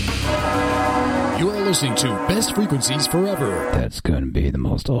You are listening to Best Frequencies Forever. That's gonna be the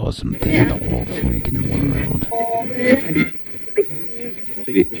most awesome thing in the whole freaking world.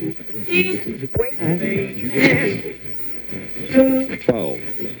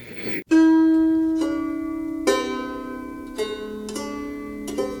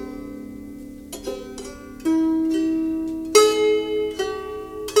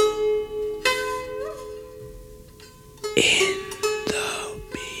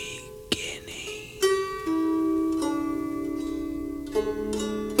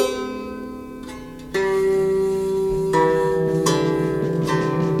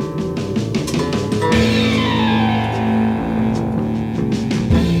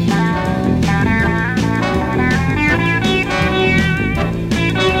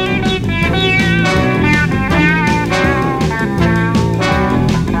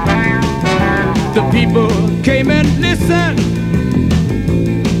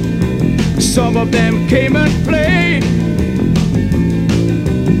 Some of them came and played.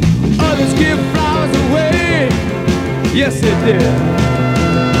 Others give flowers away. Yes, they did.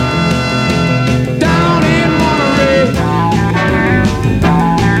 Down in Monterey.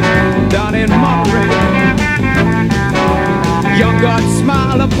 Down in Monterey. Young God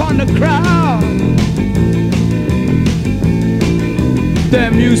smiled upon the crowd.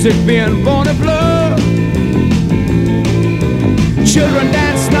 Their music being born of love. Children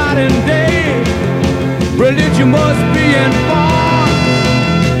dance night and day. Religion must be informed.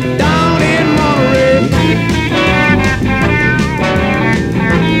 Down in Monterey.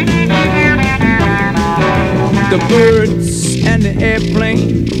 The birds and the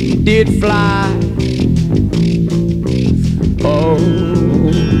airplane did fly. Oh,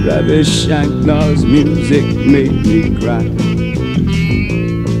 Ravi Shankar's music made me cry.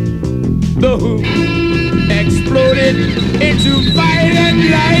 The Who exploded into fire and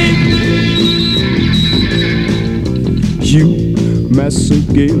light. Hugh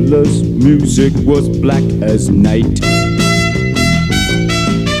Masekela's music was black as night.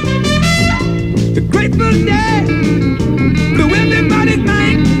 The Grateful Dead blew everybody's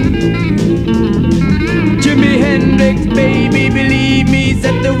mind. Jimi Hendrix, baby, believe me,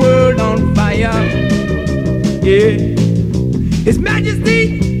 set the world on fire. Yeah, His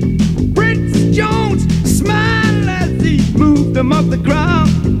Majesty Jones smiled as he moved them off the ground.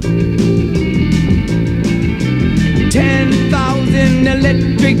 10,000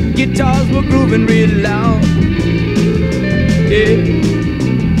 electric guitars were grooving real loud. Yeah.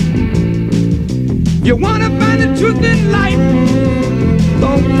 You wanna find the truth in life,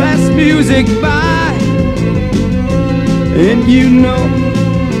 don't pass music by. And you know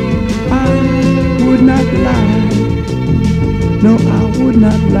I would not lie. No, I would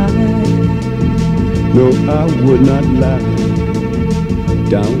not lie. No, I would not lie.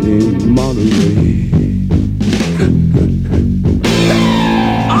 Down in Monterey.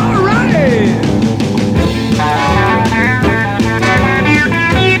 All right.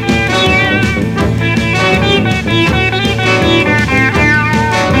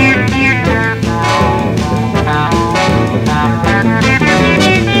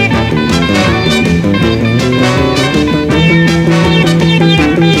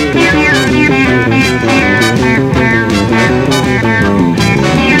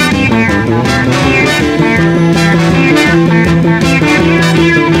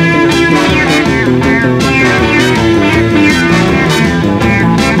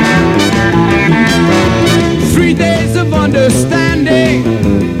 Understanding,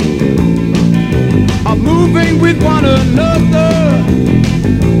 are moving with one another.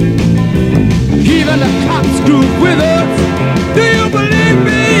 Even the cops group with us. Do you believe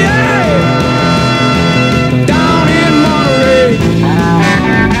me? Yeah. Down in Monterey,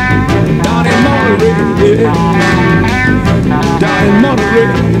 down in Monterey, yeah. Down in Monterey,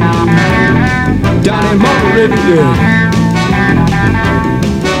 down in Monterey, yeah.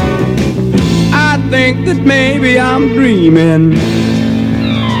 I think that maybe I'm dreaming.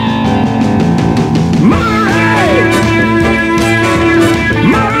 Monterey,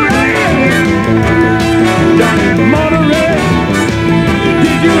 Monterey, down in Monterey.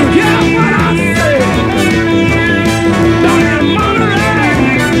 Did you hear what I said? Down in Monterey,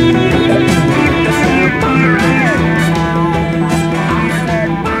 down in Monterey. I said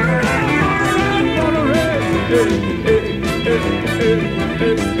Monterey,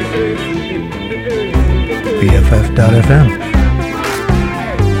 BFF.FM.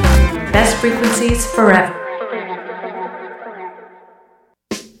 Best frequencies forever.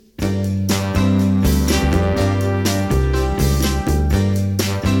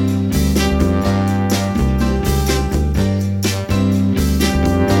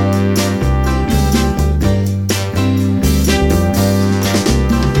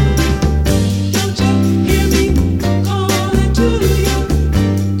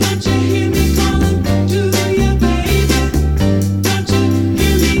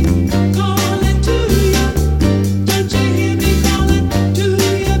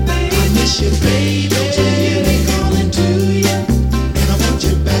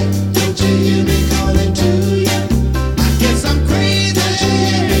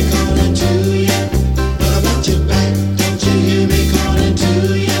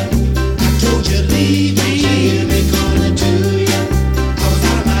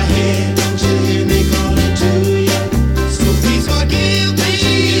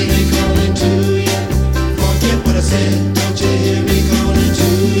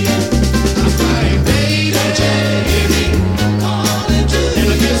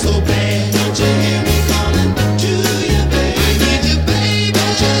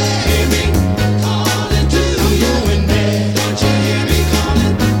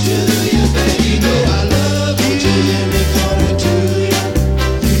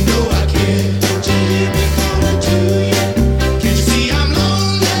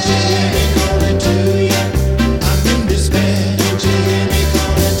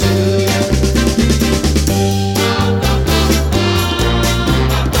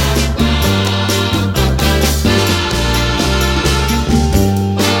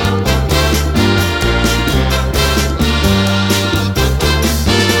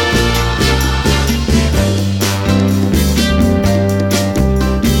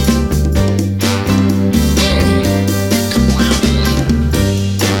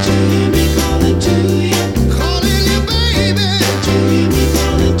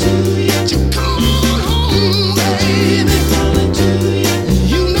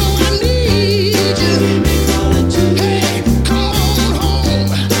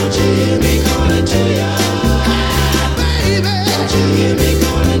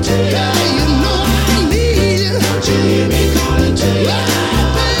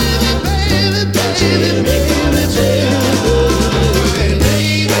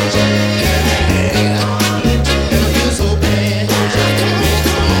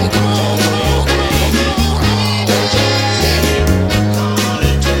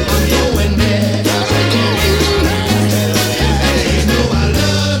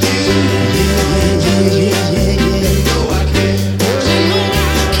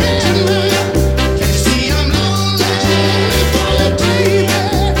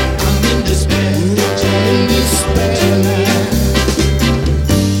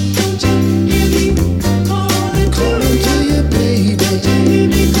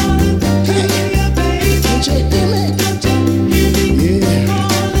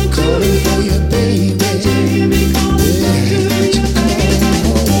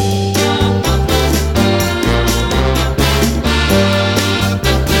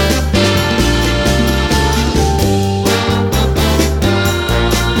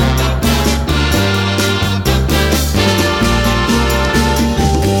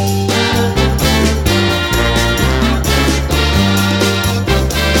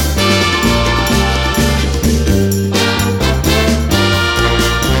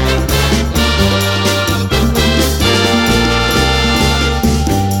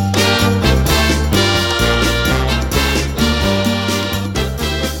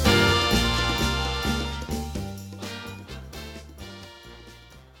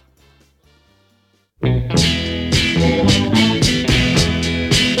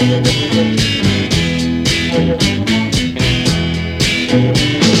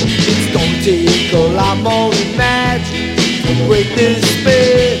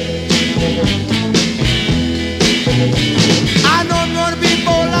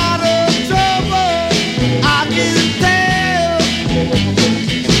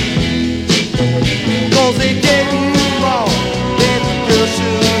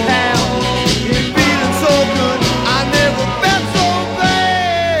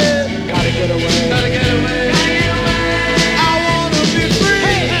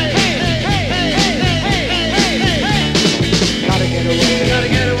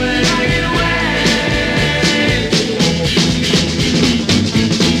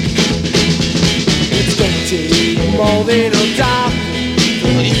 more than a top to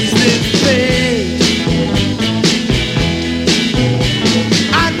ease this pain.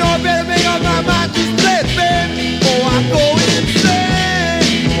 I know I better make up my mind to split, babe, before I go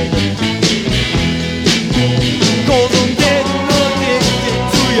insane. 'Cause I'm getting addicted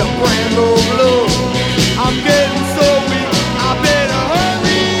to your brand of love. I'm getting so weak, I better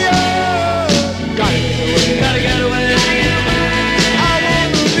hurry up. Gotta get away, gotta get away. I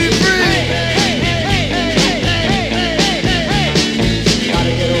wanna be free.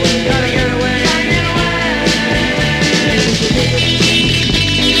 Gotta get away, gotta get away, gotta get away.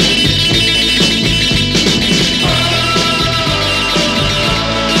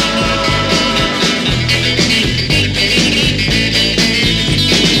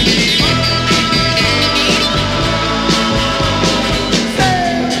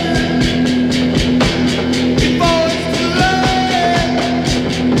 Before it's too late,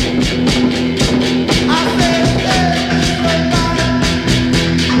 I said, hey, somebody,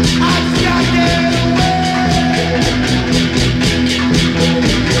 I just gotta get away.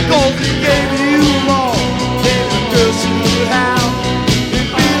 'Cause it gave you more than a girl should have. Been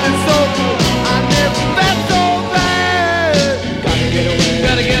feeling so good, I never felt so bad. Gotta get away,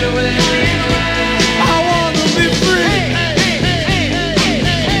 gotta get away. I wanna be free.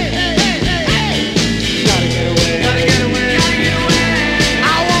 Gotta get away, gotta get away, gotta get away.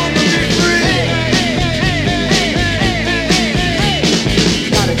 I wanna be free.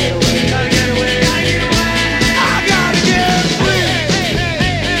 Gotta get away, gotta get away, gotta get away. I gotta get free.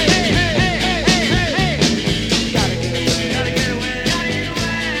 Gotta get away, gotta get away, gotta get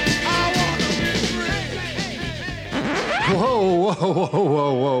away. I wanna be free. Whoa, whoa, whoa,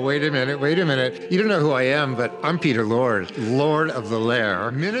 whoa, whoa. Wait a minute, wait a minute. You don't know who I am, but I'm Peter Lord, Lord of the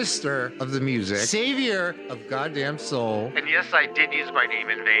Lair, Minister of the Music, Savior of Goddamn Soul, and yes, I did use my name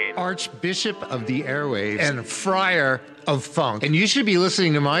in vain, Archbishop of the Airwaves, and Friar of Funk. And you should be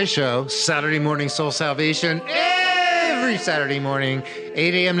listening to my show, Saturday Morning Soul Salvation, every Saturday morning,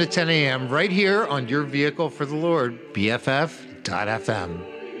 8 a.m. to 10 a.m., right here on your vehicle for the Lord, BFF.FM.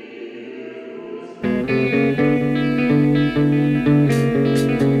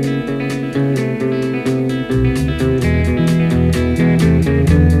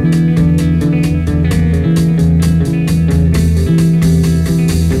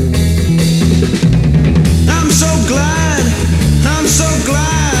 I'm so glad, I'm so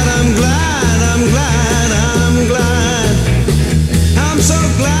glad, I'm glad, I'm glad, I'm glad. I'm so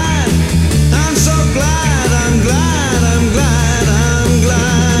glad, I'm so glad, I'm glad, I'm glad, I'm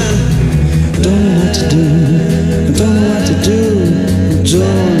glad. Don't know what to do, don't know what to do,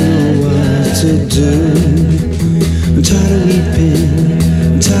 don't know what to do. I'm tired of weeping,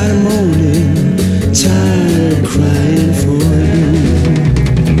 I'm tired of moaning, tired of crying for you.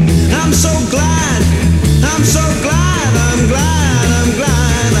 I'm so glad, I'm so glad, I'm glad, I'm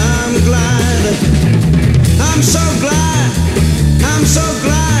glad, I'm glad. I'm so glad, I'm so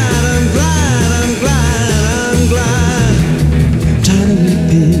glad, I'm glad, I'm glad, I'm glad. I'm tired of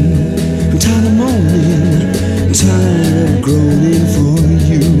weeping, I'm tired of moaning, I'm tired of groaning for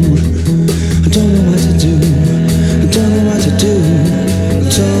you. I don't know what to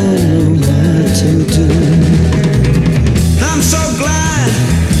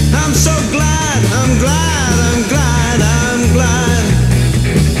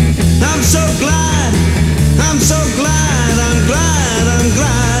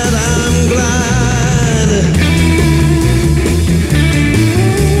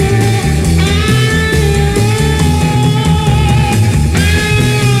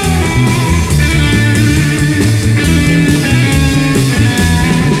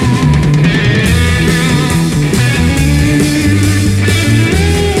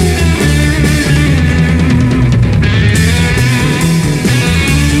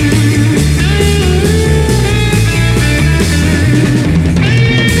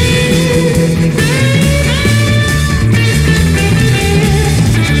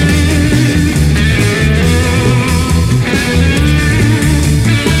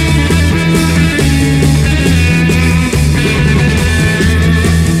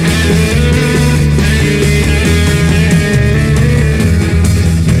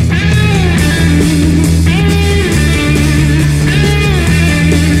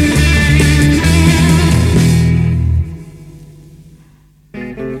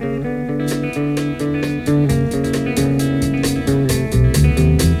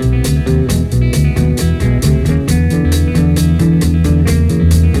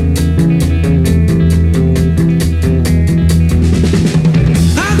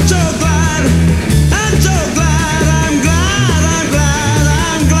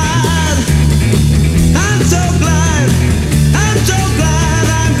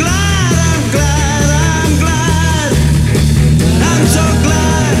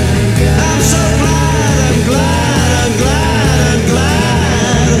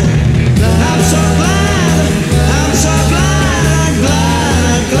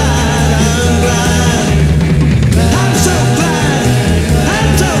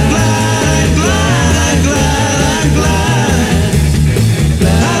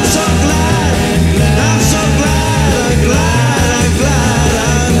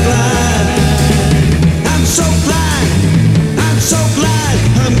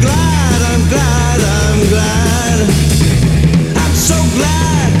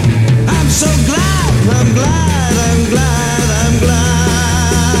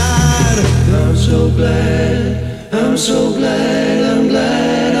I'm so glad, I'm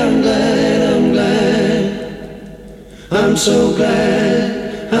glad, I'm glad, I'm glad. I'm so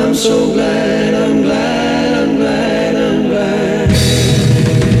glad, I'm so glad, I'm glad, I'm glad, I'm glad.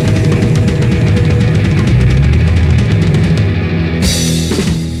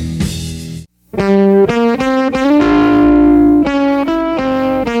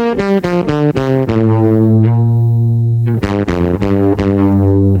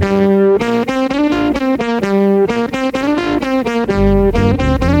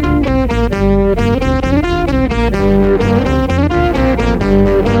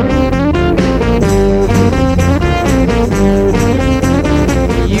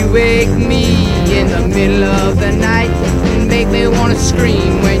 You wake me in the middle of the night and make me wanna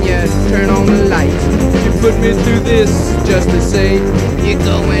scream when you turn on the light. You put me through this just to say you're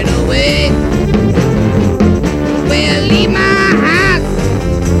going away. Well, leave my house.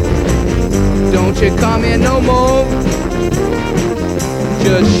 Don't you come here no more.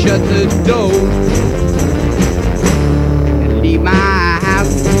 Just shut the door and leave my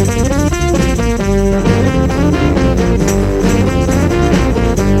house.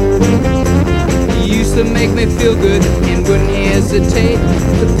 You used to make me feel good and wouldn't hesitate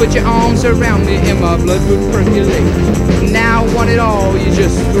to put your arms around me and my blood would percolate. Now I want it all, you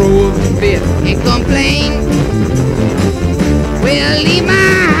just throw a fit and complain. Well, leave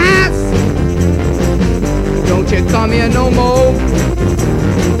my house. Don't you come here no more.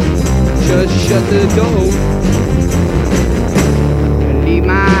 Just shut the door and leave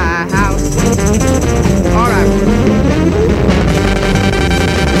my house. All right.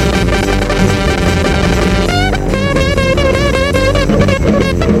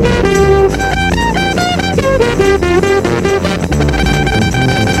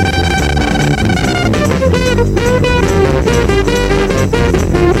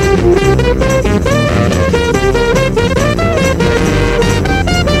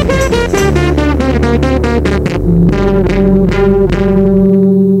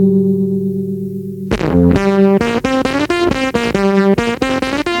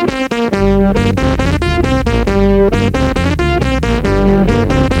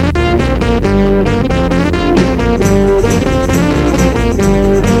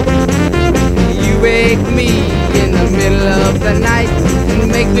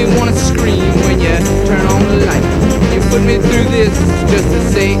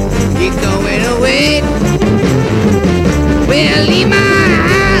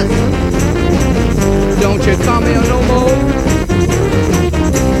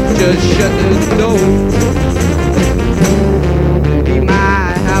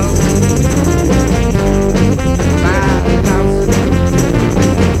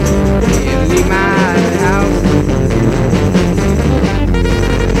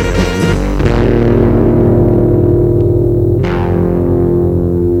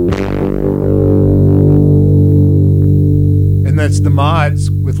 That's the Mods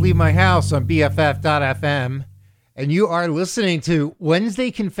with Leave My House on BFF.FM. And you are listening to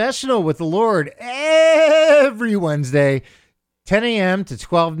Wednesday Confessional with the Lord every Wednesday, 10 a.m. to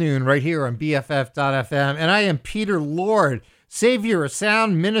 12 noon, right here on BFF.FM. And I am Peter Lord, Savior of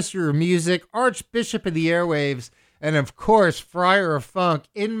Sound, Minister of Music, Archbishop of the Airwaves, and of course, Friar of Funk,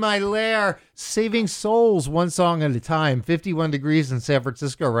 in my lair, saving souls one song at a time. 51 degrees in San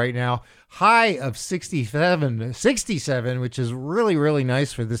Francisco right now. High of 67, which is really, really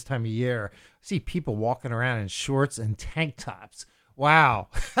nice for this time of year. I see people walking around in shorts and tank tops. Wow.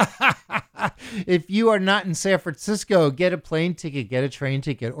 If you are not in San Francisco, get a plane ticket, get a train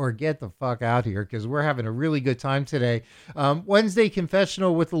ticket, or get the fuck out here because we're having a really good time today. Wednesday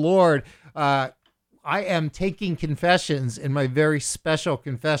Confessional with the Lord. I am taking confessions in my very special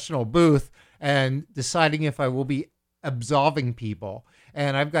confessional booth and deciding if I will be absolving people.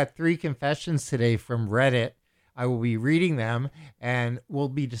 And I've got 3 confessions today from Reddit. I will be reading them and we'll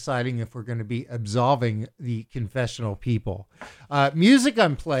be deciding if we're going to be absolving the confessional people. Music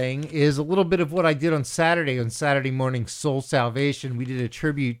I'm playing is a little bit of what I did on Saturday morning Soul Salvation. We did a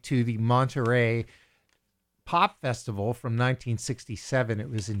tribute to the Monterey Pop Festival from 1967. It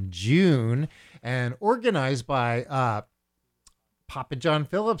was in June and organized by Papa John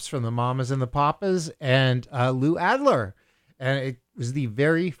Phillips from the Mamas and the Papas and Lou Adler. And it was the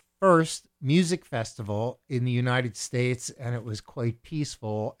very first music festival in the United States, and it was quite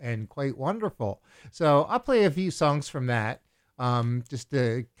peaceful and quite wonderful. So I'll play a few songs from that just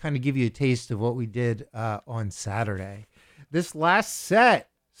to kind of give you a taste of what we did on Saturday. This last set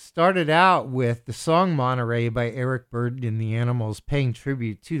Started out with the song Monterey by Eric Burdon and the Animals, paying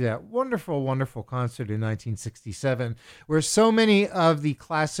tribute to that wonderful, wonderful concert in 1967, where so many of the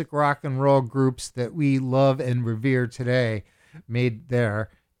classic rock and roll groups that we love and revere today made their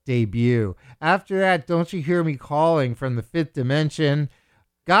debut. After that, Don't You Hear Me Calling from the Fifth Dimension.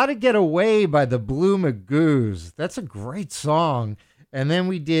 Gotta Get Away by the Blue Magoos. That's a great song. And then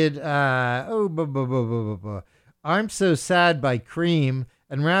we did I'm So Sad by Cream,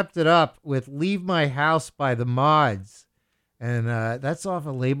 and wrapped it up with Leave My House by the Mods. And that's off a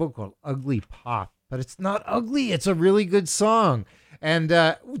label called Ugly Pop. But it's not ugly. It's a really good song. And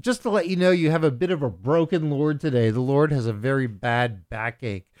just to let you know, you have a bit of a broken Lord today. The Lord has a very bad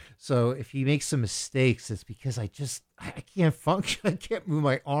backache. So if he makes some mistakes, it's because I can't function. I can't move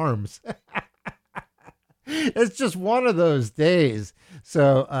my arms. It's just one of those days.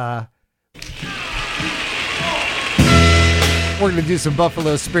 So we're going to do some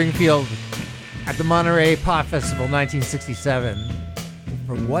Buffalo Springfield at the Monterey Pop Festival 1967.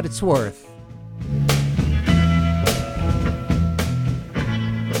 For what it's worth.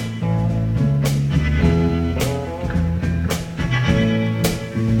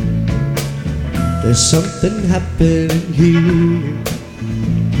 There's something happening here.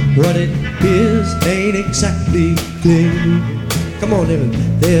 What it is ain't exactly clear. Come on,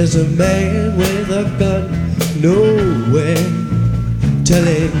 Evan. There's a man with a gun nowhere,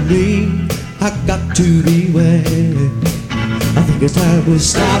 telling me I got to beware. I think it's time we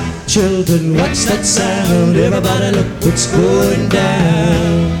stop. Children, what's that sound? Everybody look what's going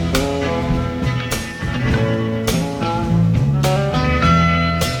down.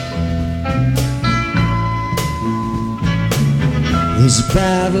 There's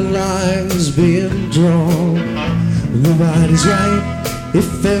battle lines being drawn. Nobody's right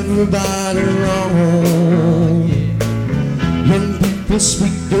if everybody wrong. Young people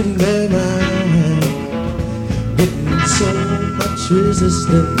speaking their mind, getting so much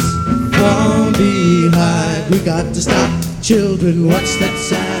resistance from behind. We got to stop. Children, what's that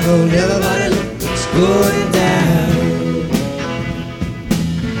sound? Everybody look what's going down.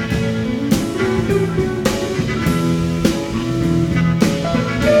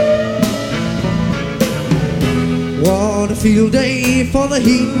 What a field day for the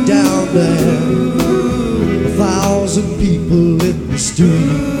heat down there. 1,000 people in the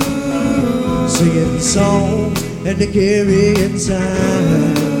street, singing songs and they carrying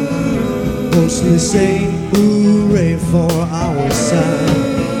signs, mostly saying hooray for our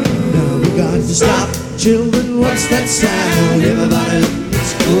side. Now we got to stop. Children, what's that sound? Everybody look,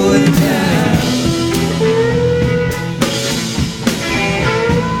 it's going down.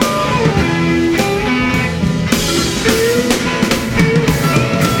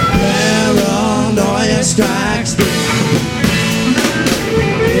 Strikes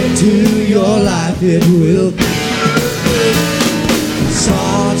into your life, it will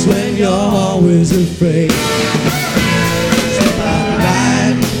starts when you're always afraid. Step out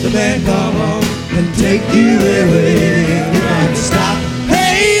right, the man come on and take you away. You got to stop.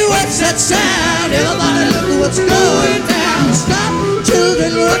 Hey, what's that sound? Everybody look what's going down. Stop,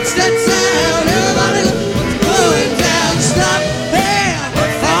 children, what's that sound? Everybody look what's going down. Stop. Hey,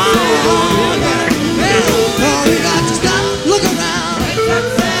 oh, you got to stop, look around.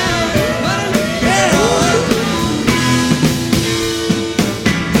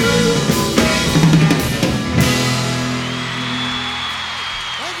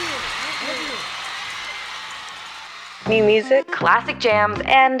 New music, classic jams,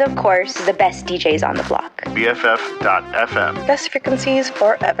 and of course, the best DJs on the block. BFF.FM. Best frequencies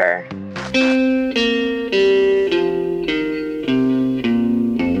forever.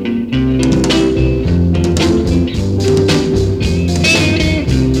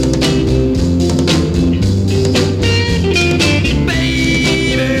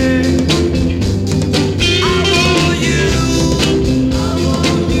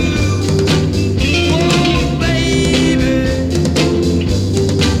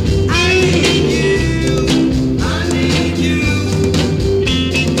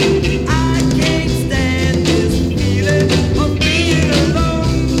 I can't stand this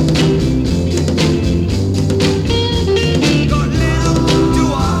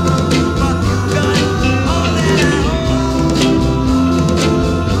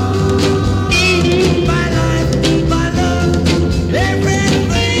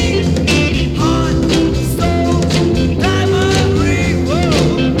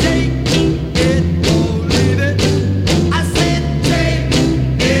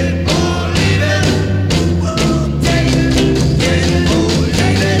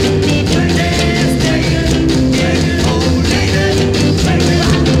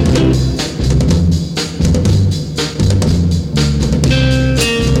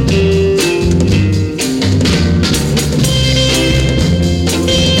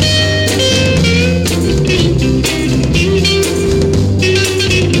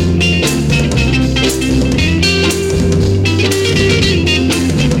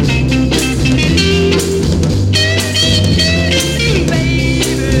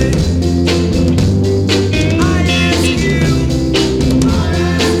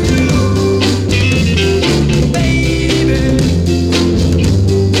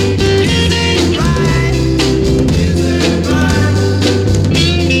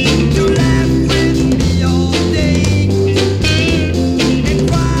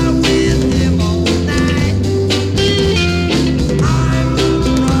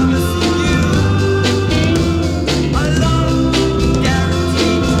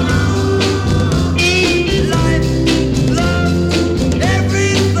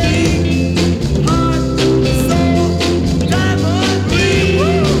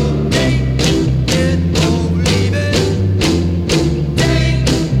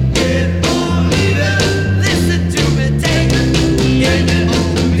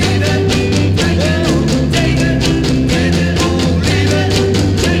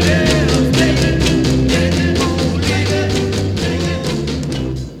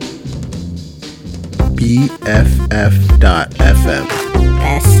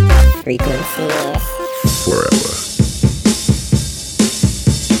frequencies. Forever.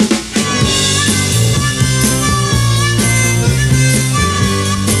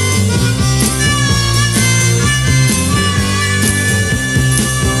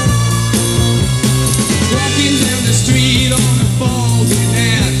 Walking down the street on a foggy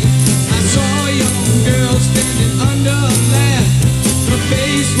night, I saw a young girl standing under a lamp. Her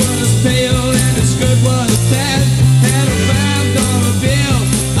face was pale and her skirt was tight. Had a $5 bill,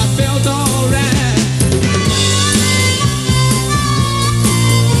 I felt alright.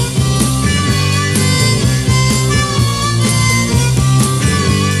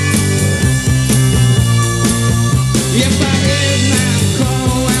 If I had my car,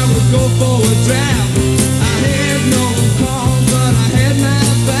 I would go for a drive. I had no car, but I had my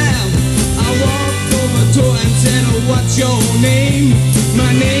vibe. I walked over to her and said, oh, what's your name?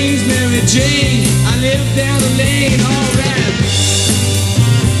 My name's Mary Jane. I live down the lane, alright.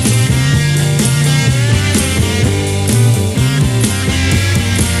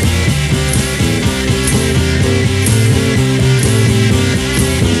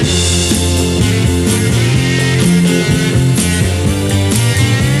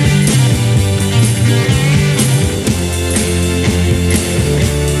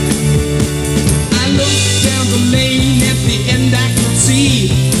 I looked down the lane, at the end I could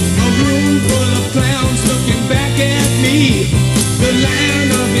see a room full of clowns looking back at me. The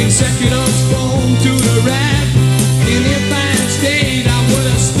line of executives formed to the right, and if I had stayed, I would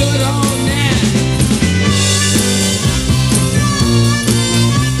have stood all night.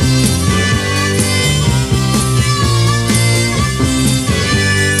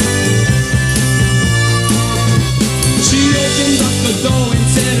 She opened up the door and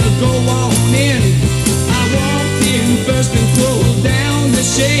said, go on in. I walked in first and pulled down the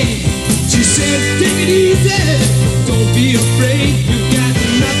shade. She said, take it easy, don't be afraid. You've got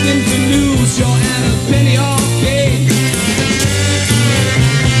nothing to lose, you're at a penny arcade.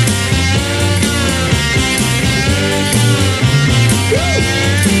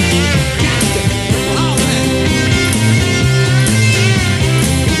 All right.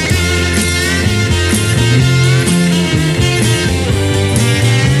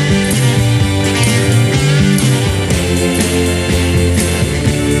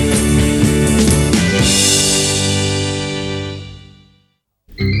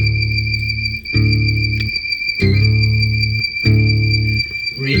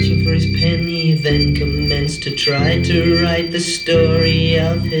 Reaching for his penny, then commenced to try to write the story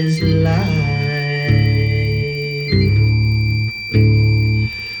of his life.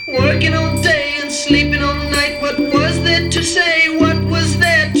 Working all day and sleeping all night, what was there to say? What was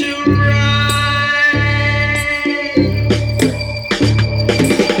there to write?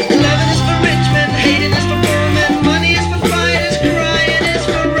 Loving is for rich men, hating is for poor men, money is for fighters, crying is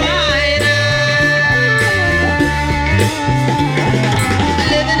for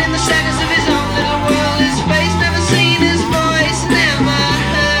living in the sadness of his own little world, his face never seen, his voice never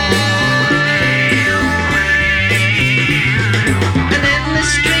heard. An endless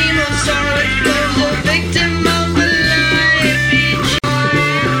stream of sorrow that flows, a victim of the life he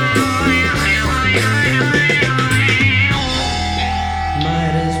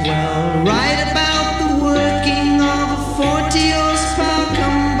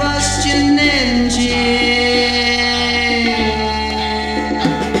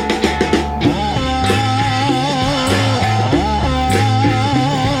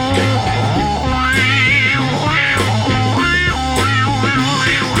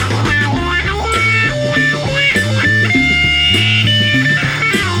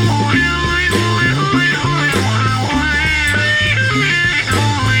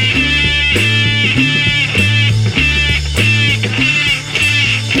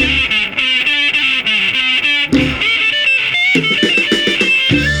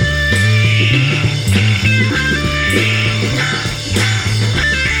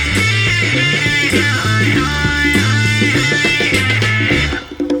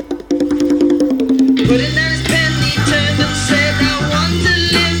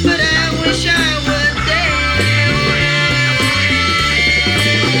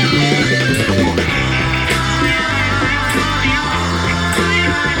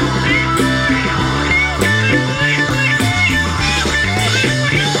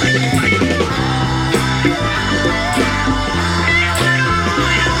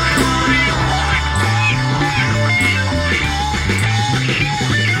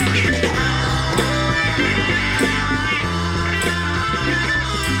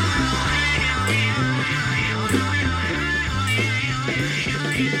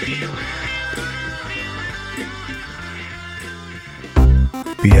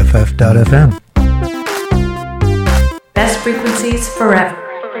BFF.FM. Best frequencies forever.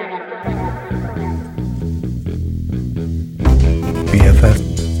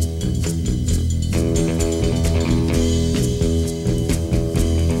 BFF.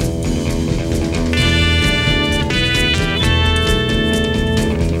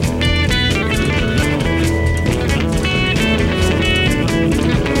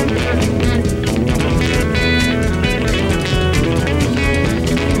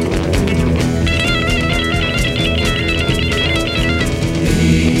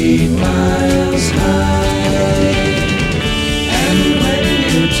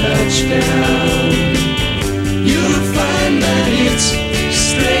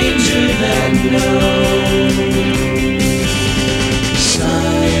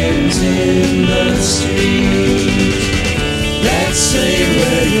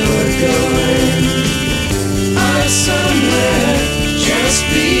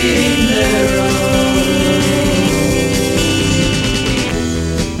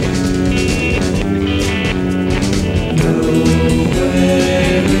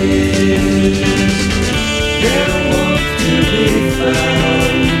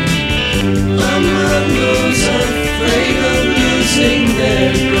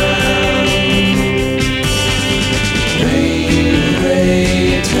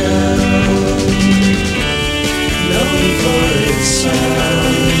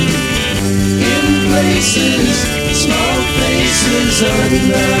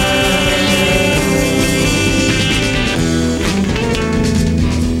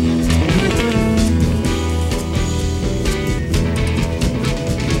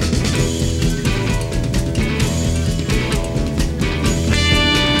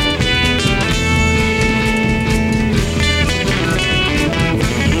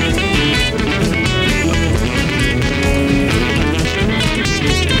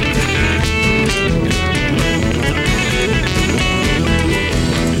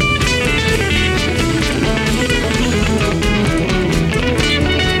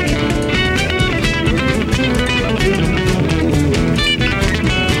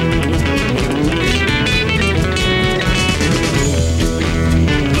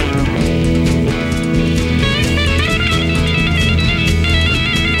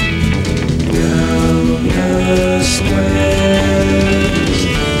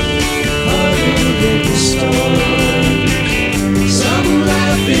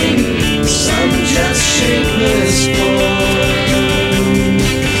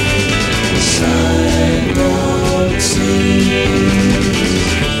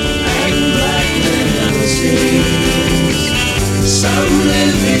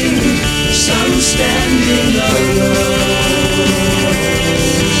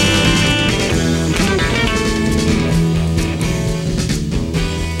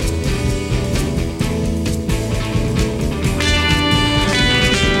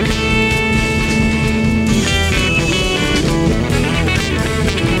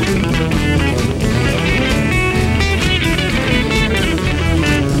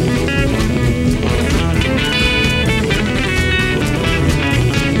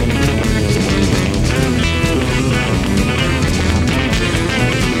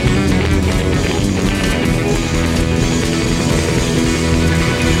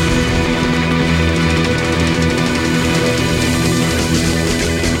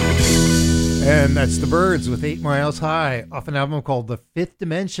 That's the Birds with 8 Miles High off an album called The Fifth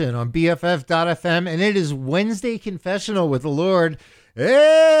Dimension on BFF.FM. And it is Wednesday Confessional with the Lord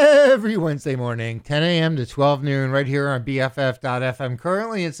every Wednesday morning, 10 a.m. to 12 noon, right here on BFF.FM.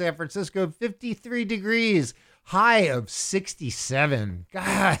 Currently in San Francisco, 53 degrees, high of 67.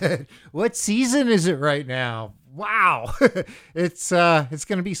 God, what season is it right now? Wow. It's going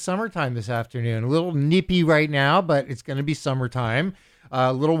to be summertime this afternoon. A little nippy right now, but it's going to be summertime.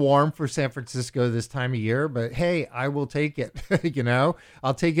 A little warm for San Francisco this time of year, but hey, I will take it.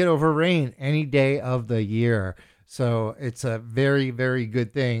 I'll take it over rain any day of the year. So it's a very, very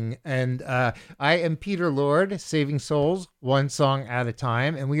good thing. And I am Peter Lord, saving souls one song at a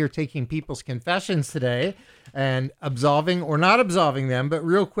time. And we are taking people's confessions today and absolving or not absolving them. But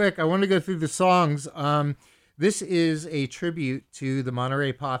real quick, I want to go through the songs. This is a tribute to the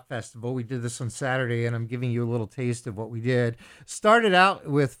Monterey Pop Festival. We did this on Saturday, and I'm giving you a little taste of what we did. Started out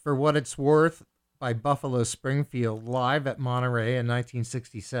with For What It's Worth by Buffalo Springfield live at Monterey in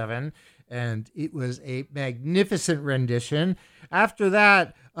 1967, and it was a magnificent rendition. After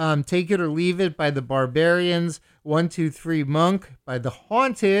that, Take It or Leave It by the Barbarians, 1, 2, 3 Monk by The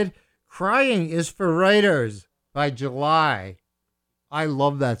Haunted, Crying Is for Writers by July. I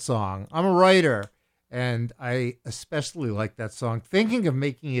love that song. I'm a writer. And I especially like that song, thinking of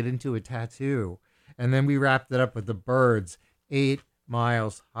making it into a tattoo. And then we wrapped it up with the Byrds, 8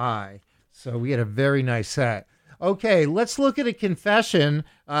 Miles High. So we had a very nice set. Okay, let's look at a confession.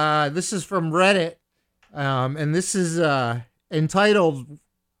 This is from Reddit. And this is entitled,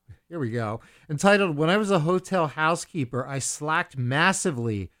 here we go, entitled, "When I was a hotel housekeeper, I slacked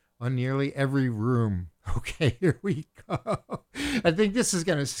massively on nearly every room." Okay, here we go. I think this is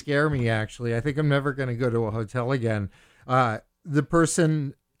going to scare me, actually. I think I'm never going to go to a hotel again. The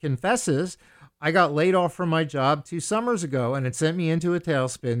person confesses, "I got laid off from my job 2 summers ago, and it sent me into a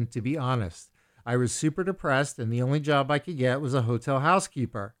tailspin, to be honest. I was super depressed, and the only job I could get was a hotel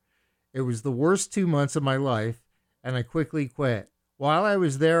housekeeper. It was the worst 2 months of my life, and I quickly quit. While I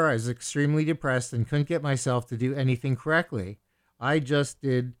was there, I was extremely depressed and couldn't get myself to do anything correctly. I just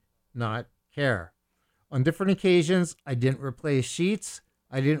did not care. On different occasions, I didn't replace sheets.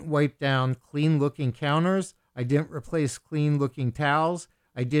 I didn't wipe down clean-looking counters. I didn't replace clean-looking towels.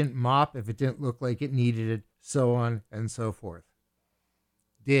 I didn't mop if it didn't look like it needed it, so on and so forth."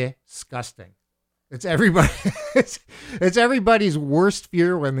 Disgusting. It's everybody. It's everybody's worst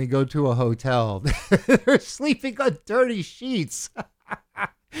fear when they go to a hotel. They're sleeping on dirty sheets.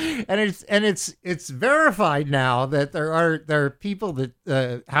 And it's verified now that there are people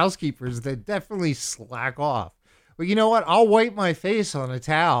that housekeepers that definitely slack off. But you know what? I'll wipe my face on a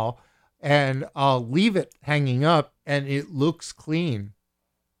towel and I'll leave it hanging up and it looks clean.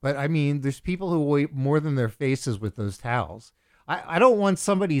 But I mean, there's people who wipe more than their faces with those towels. I don't want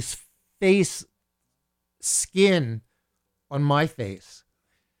somebody's face skin on my face.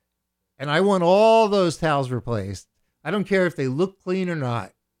 And I want all those towels replaced. I don't care if they look clean or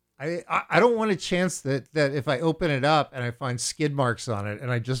not. I don't want a chance that if I open it up and I find skid marks on it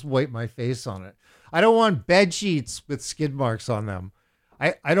and I just wipe my face on it. I don't want bed sheets with skid marks on them.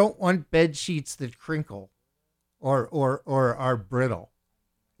 I don't want bed sheets that crinkle or are brittle.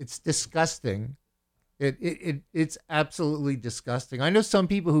 It's disgusting. It's absolutely disgusting. I know some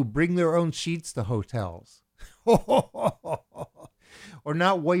people who bring their own sheets to hotels or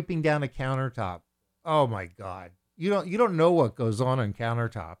not wiping down a countertop. Oh my God. You don't know what goes on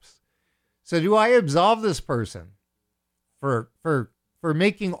countertops. So do I absolve this person for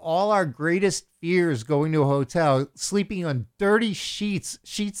making all our greatest fears going to a hotel, sleeping on dirty sheets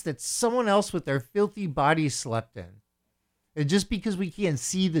that someone else with their filthy body slept in? And just because we can't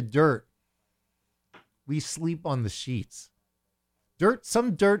see the dirt, we sleep on the sheets.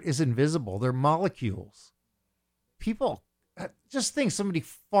 Some dirt is invisible. They're molecules. People, just think somebody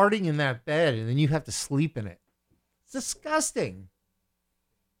farting in that bed and then you have to sleep in it. Disgusting.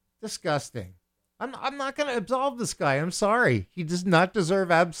 Disgusting. I'm not going to absolve this guy. I'm sorry. He does not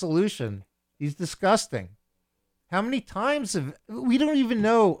deserve absolution. He's disgusting. How many times we don't even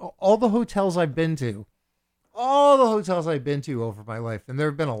know all the hotels I've been to. All the hotels I've been to over my life, and there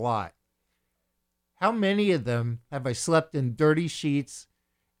have been a lot. How many of them have I slept in dirty sheets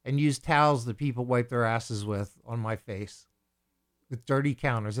and used towels that people wipe their asses with on my face? With dirty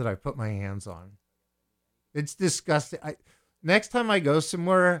counters that I put my hands on. It's disgusting. Next time I go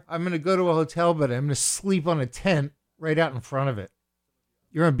somewhere, I'm going to go to a hotel, but I'm going to sleep on a tent right out in front of it.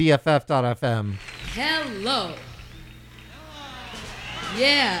 You're on BFF.FM. Hello.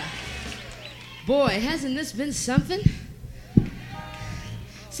 Yeah. Boy, hasn't this been something?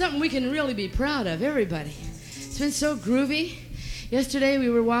 Something we can really be proud of, everybody. It's been so groovy. Yesterday we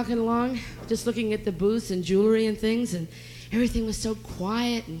were walking along, just looking at the booths and jewelry and things, and everything was so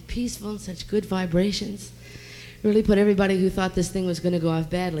quiet and peaceful and such good vibrations. Really put everybody who thought this thing was going to go off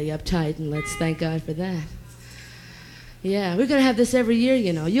badly uptight, and let's thank God for that. Yeah, we're going to have this every year,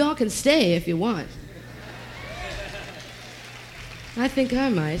 you know. You all can stay if you want. I think I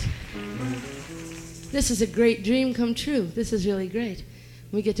might. This is a great dream come true. This is really great.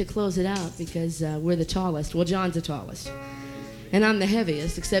 We get to close it out because we're the tallest. Well, John's the tallest. And I'm the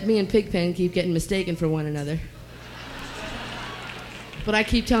heaviest, except me and Pigpen keep getting mistaken for one another. But I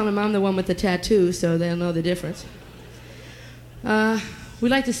keep telling them I'm the one with the tattoo, so they'll know the difference. We'd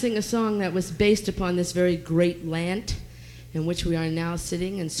like to sing a song that was based upon this very great land in which we are now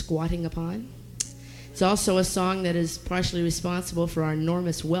sitting and squatting upon. It's also a song that is partially responsible for our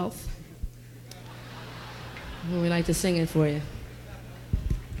enormous wealth. And we'd like to sing it for you.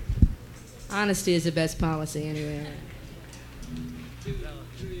 Honesty is the best policy, anyway.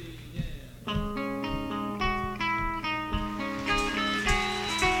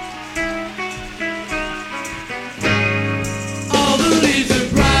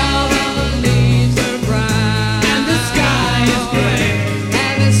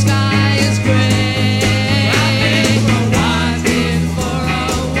 I've been for a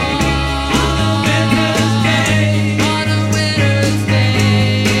walk.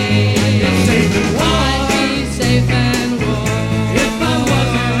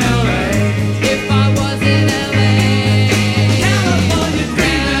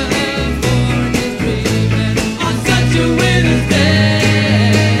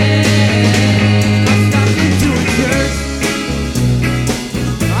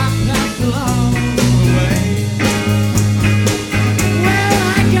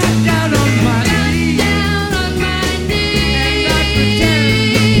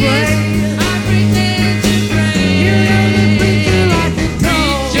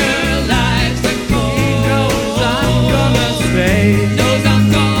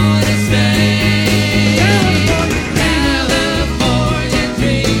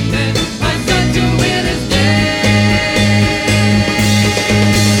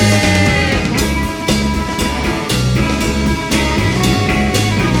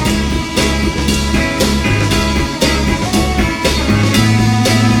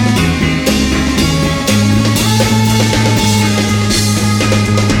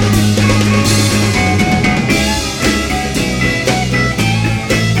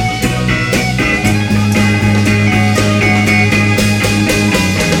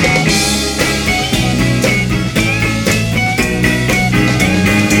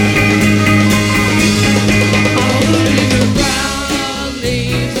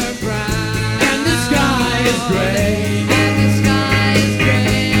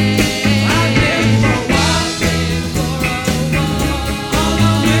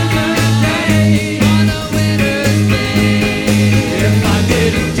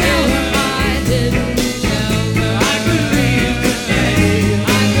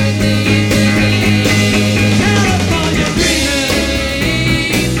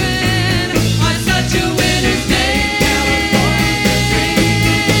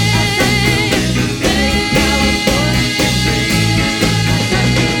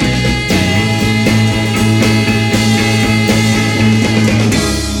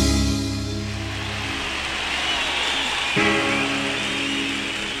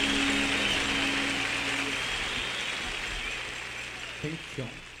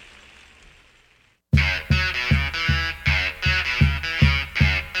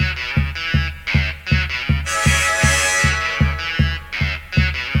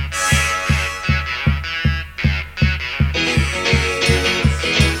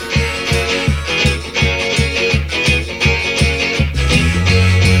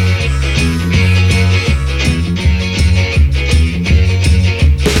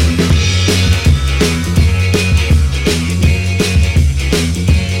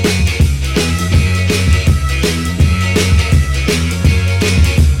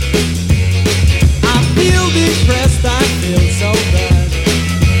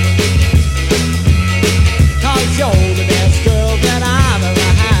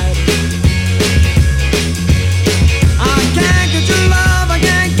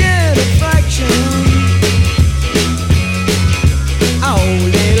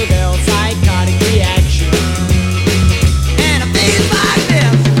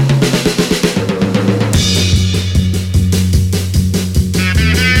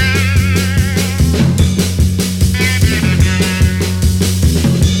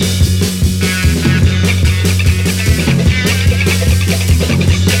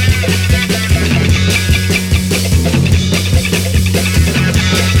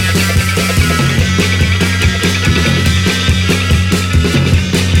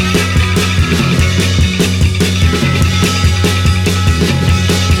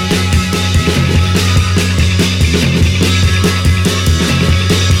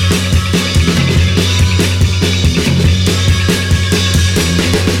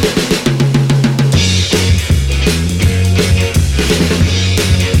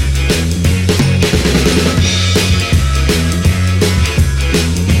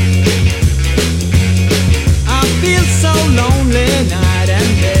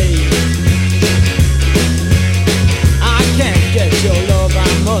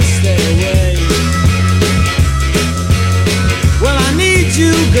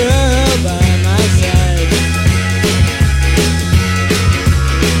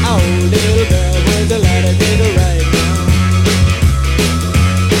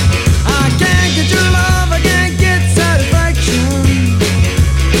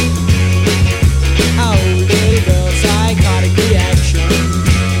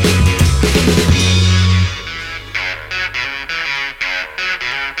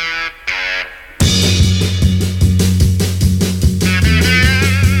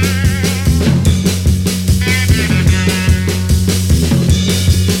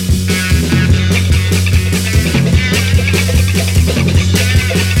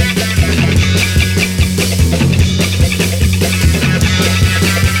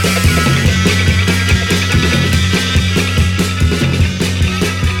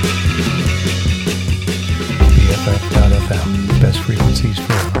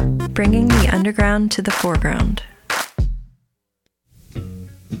 bringing the underground to the foreground.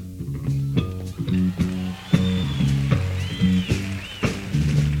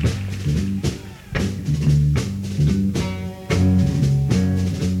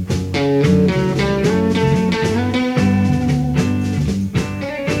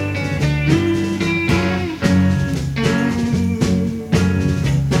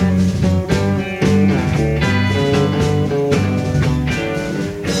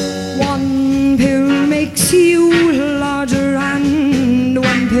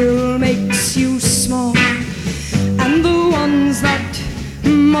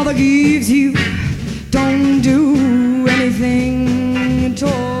 Gives you, don't do anything at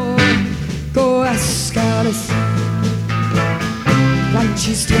all. Go ask Alice when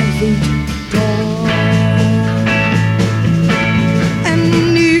she's 10 feet tall.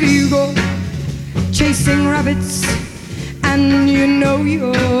 And if you go chasing rabbits and you know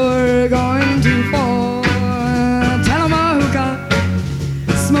you're going to fall, tell 'em a hookah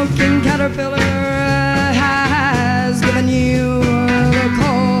smoking caterpillar has given you the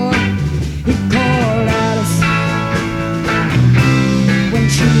call.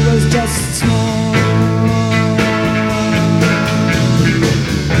 She was just small.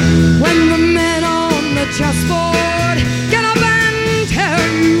 When the men on the chessboard get up and tell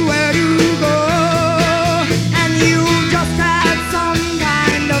you where to go, and you just had some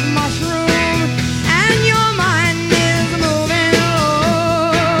kind of mushroom, and your mind is moving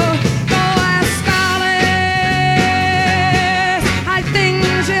low, go ask Alice, I think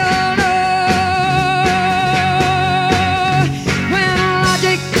she'll know.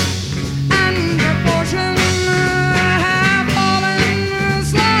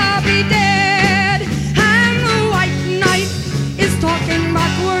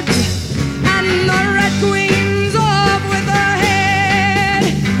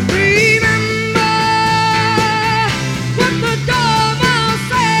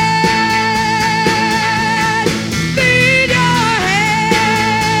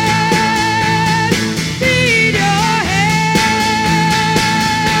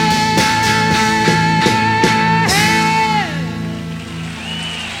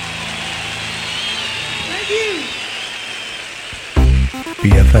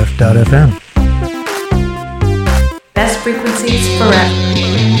 BFF.FM. Best frequencies forever.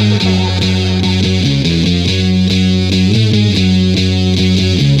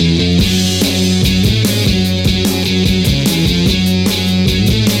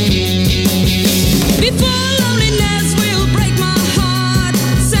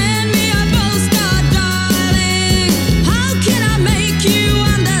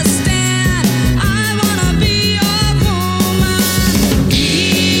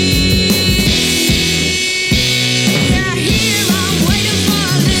 Waiting for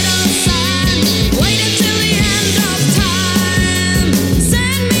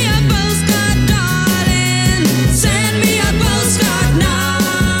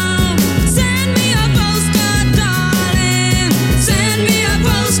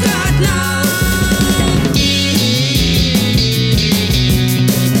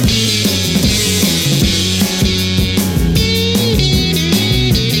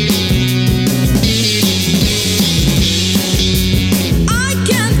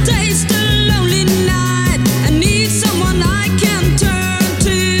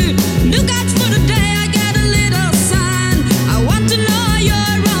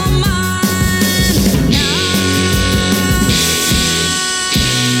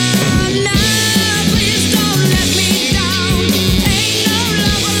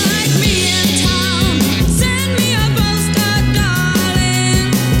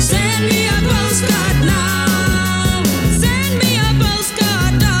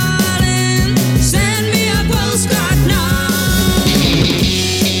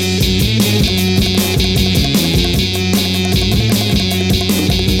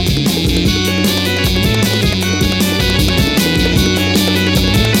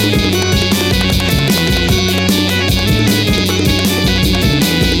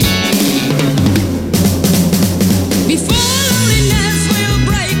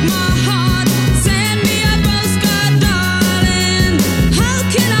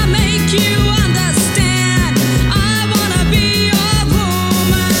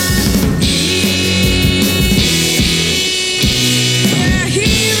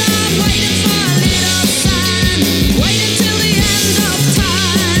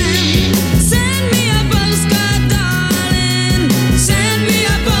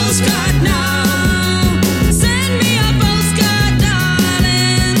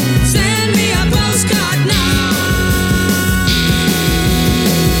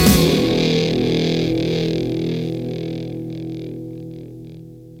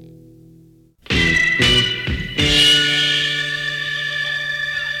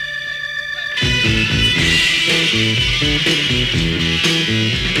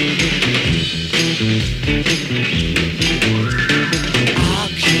I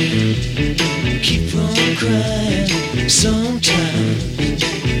can't keep from crying sometimes.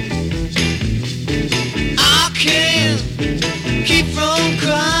 I can't keep from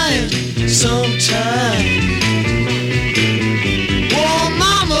crying sometimes. Oh,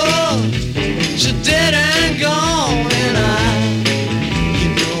 mama, she's dead and gone, and you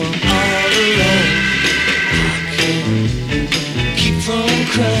know I'm all alone. I can't keep from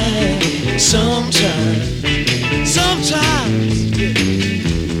crying sometimes. Sometimes, yeah.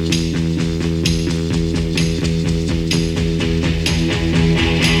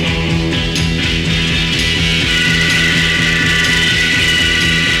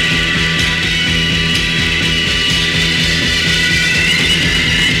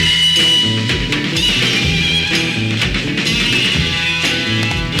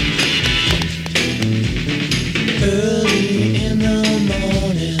 Early in the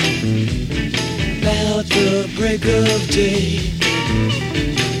morning, about the break of day,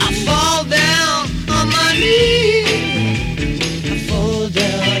 I fall down on my knees. I fall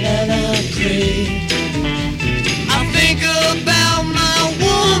down and I pray. I think about my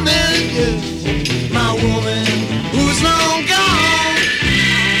woman, yeah, my woman who's long gone.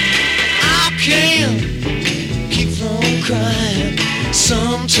 I can't keep from crying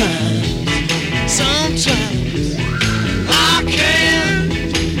sometimes. Sometimes I can't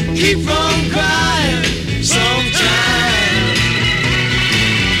keep from crying sometimes.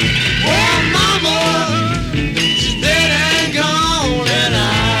 Oh, mama, she's dead and gone, and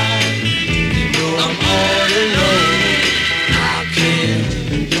you know I'm all alone. I can't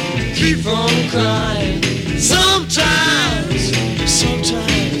keep from crying sometimes.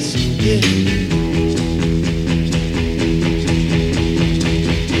 Sometimes, yeah.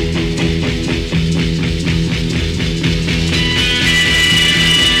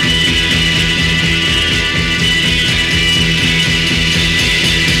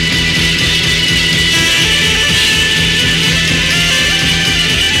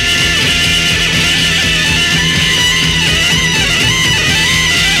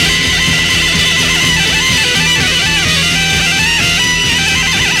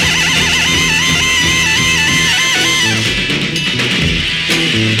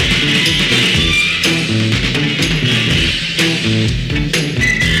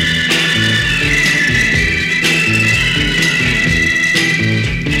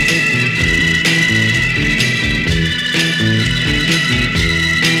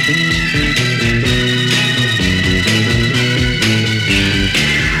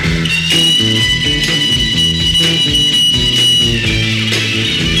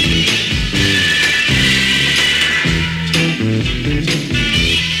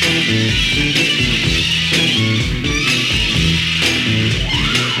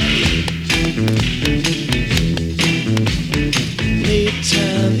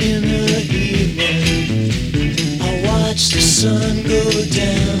 Time in the evening, I watch the sun go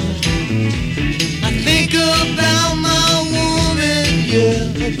down. I think about my woman, yeah,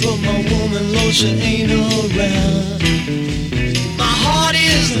 but my woman, Lord, she ain't around. My heart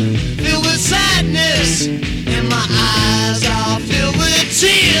is filled with sadness, and my eyes are filled with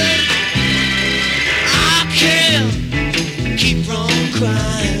tears. I can't keep from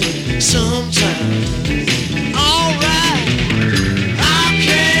crying sometimes. Alright, I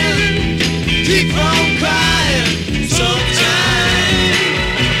can't keep from crying sometimes.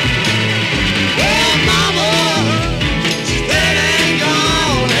 Oh, mama, she's dead and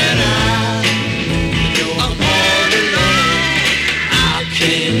gone, and you know I'm all alone. I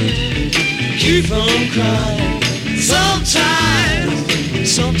can't keep from crying sometimes.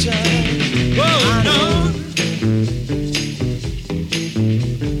 Sometimes, whoa, no.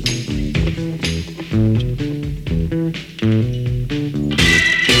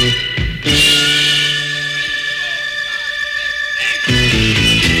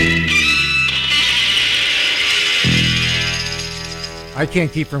 I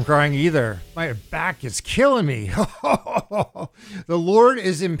can't keep from crying either. My back is killing me. The Lord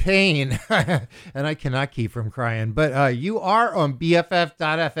is in pain, and I cannot keep from crying. But you are on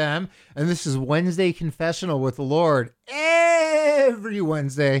BFF.FM, and this is Wednesday Confessional with the Lord. Every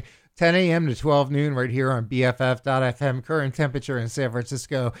Wednesday, 10 a.m. to 12 noon right here on BFF.FM. Current temperature in San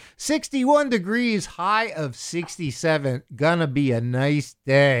Francisco, 61 degrees, high of 67. Gonna be a nice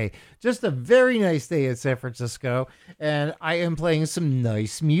day. Just a very nice day in San Francisco. And I am playing some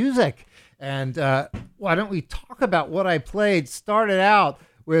nice music. And why don't we talk about what I played? Started out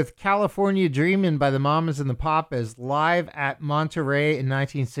with California Dreamin' by the Mamas and the Papas live at Monterey in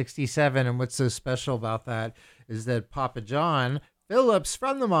 1967. And what's so special about that is that Papa John Phillips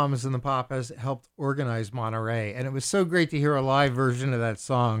from the Mamas and the Papas helped organize Monterey. And it was so great to hear a live version of that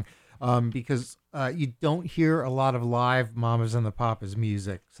song because you don't hear a lot of live Mamas and the Papas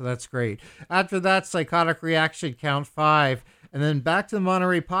music. So that's great. After that, Psychotic Reaction, Count 5. And then back to the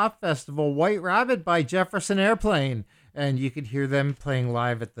Monterey Pop Festival, White Rabbit by Jefferson Airplane. And you could hear them playing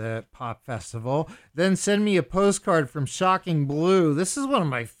live at the Pop Festival. Then Send Me a Postcard from Shocking Blue. This is one of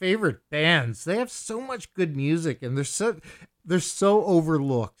my favorite bands. They have so much good music, and they're so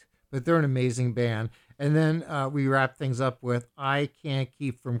overlooked, but they're an amazing band. And then we wrap things up with I Can't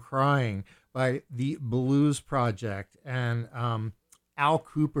Keep From Crying by the Blues Project. And Al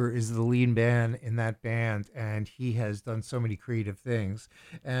Cooper is the lead man in that band, and he has done so many creative things.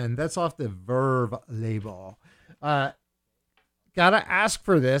 And that's off the Verve label. Gotta ask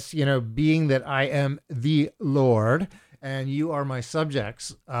for this, being that I am the Lord and you are my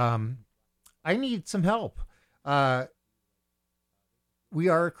subjects. I need some help. We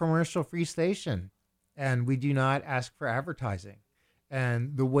are a commercial-free station, and we do not ask for advertising.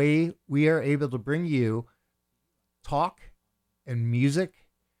 And the way we are able to bring you talk and music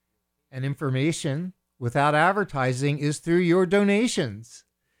and information without advertising is through your donations.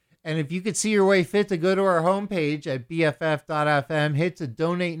 And if you could see your way fit to go to our homepage at bff.fm, hit the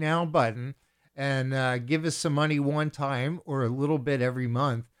Donate Now button, and give us some money one time or a little bit every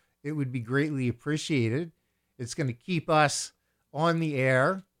month, it would be greatly appreciated. It's going to keep us on the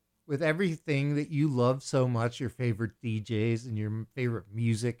air with everything that you love so much, your favorite DJs and your favorite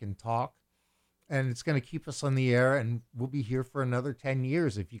music and talk. And it's going to keep us on the air, and we'll be here for another 10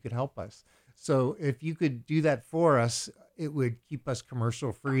 years if you could help us. So if you could do that for us, it would keep us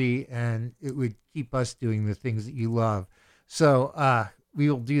commercial free, and it would keep us doing the things that you love. So we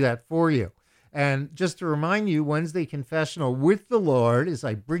will do that for you. And just to remind you, Wednesday Confessional with the Lord is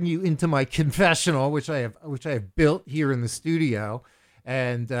I bring you into my confessional, which I have built here in the studio,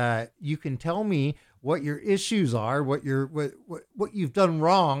 and you can tell me what your issues are, what you've done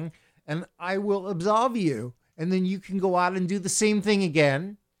wrong, and I will absolve you. And then you can go out and do the same thing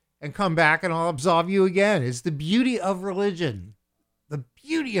again and come back and I'll absolve you again. It's the beauty of religion. The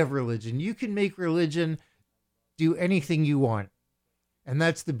beauty of religion. You can make religion do anything you want. And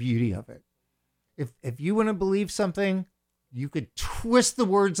that's the beauty of it. If you want to believe something, you could twist the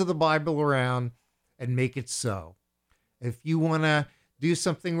words of the Bible around and make it so. If you want to do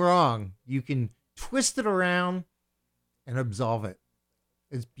something wrong, you can twist it around and absolve it.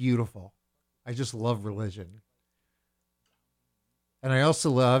 It's beautiful. I just love religion. And I also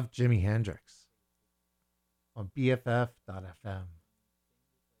love Jimi Hendrix on BFF.fm.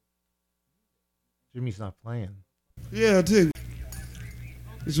 Jimmy's not playing. Yeah, I dig.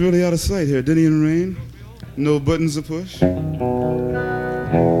 It's really out of sight here. Diddy and Rain. No buttons to push.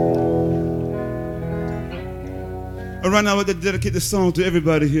 All right, now I'd like to dedicate this song to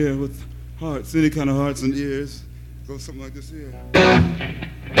everybody here with hearts, any kind of hearts and ears. Go something like this here.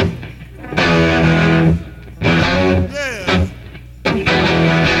 Yeah.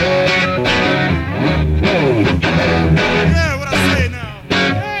 Yeah, what I say now.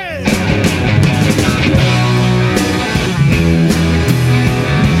 Hey.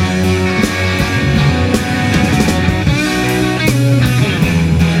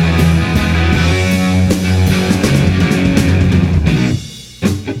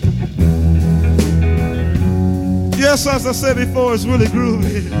 Yes, as I said before, it's really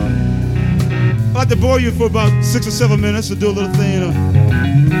groovy. I'd like to bore you for about 6 or 7 minutes to do a little thing.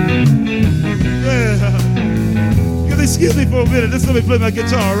 Yeah. You can excuse me for a minute. Just let me play my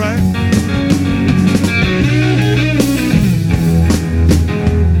guitar, right?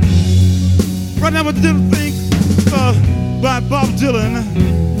 Right now, I'm going to do a thing by Bob Dylan.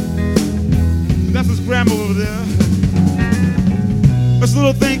 That's his grandma over there. It's a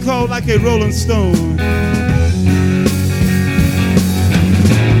little thing called Like a Rolling Stone.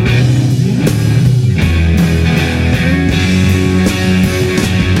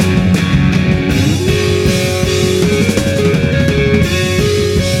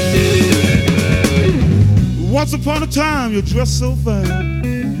 Once upon a time, you dressed so fine,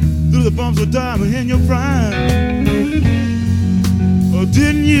 through the bumps of diamond in your prime. Oh,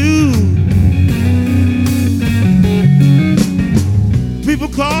 didn't you? People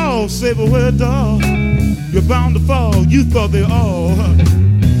call, say, but where, dog? You're bound to fall. You thought they all.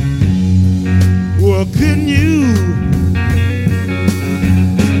 Well, couldn't you?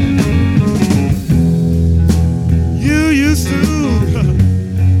 You used to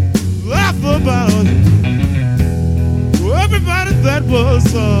laugh about it. Everybody that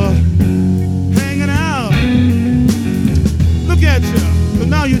was hanging out. Look at you, but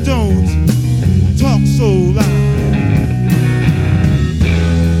now you don't talk so loud.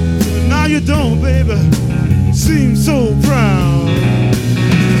 But now you don't, baby, seem so proud.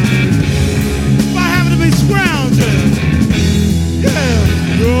 By having to be scrounging, yeah,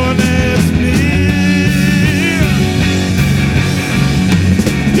 you're next me.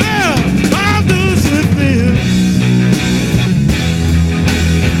 Yeah, how does it feel?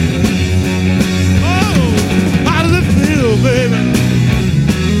 Oh, how does it feel, baby?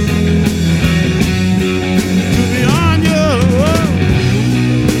 To be on your own.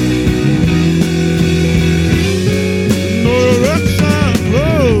 No direction,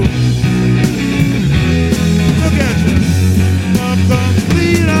 oh. Look at you, a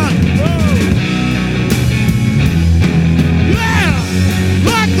complete unknown. Yeah,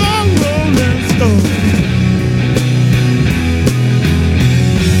 like a rolling stone.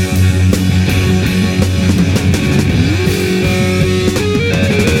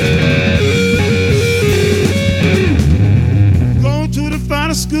 Going to the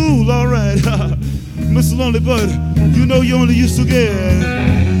finest school, all right. Mr. Lonely Bud, you know you only used to get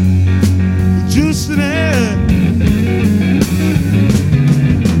juice in there.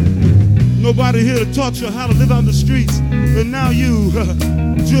 Nobody here to taught you how to live on the streets, and now you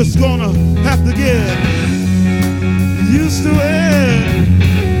just gonna have to get used to it.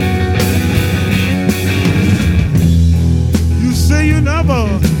 You say you never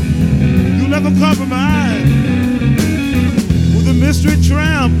compromise with a mystery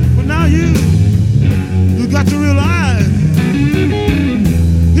tramp, but now you got to realize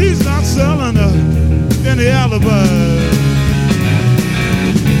he's not selling any alibi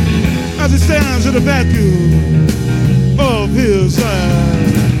as he stands in the vacuum of his side.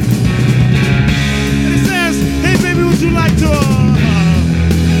 And he says, hey baby, would you like to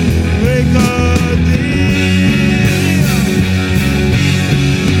make a deal?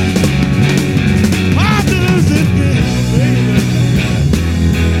 How does it feel, baby?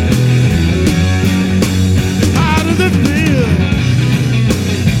 How does it feel?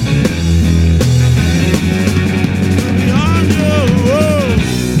 To be on your own.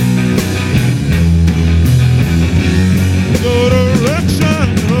 No direction,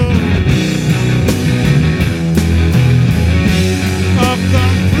 no. A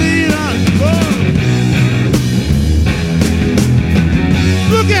complete unknown.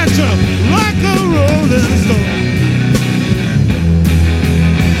 Look at you, like a rolling stone.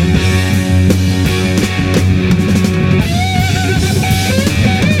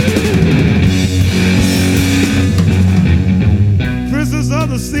 Prisoners of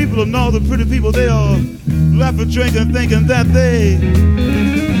the steeple and all the pretty people, they all laughing, drinking, thinking that they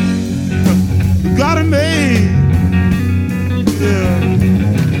got it made. Yeah.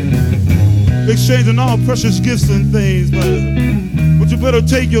 Exchanging all precious gifts and things, but you better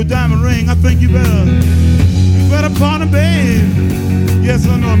take your diamond ring. I think you better pawn it, babe. Yes,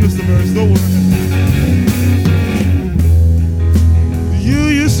 I know, Mr. Burns, don't worry. You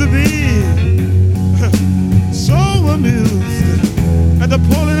used to be so amused at the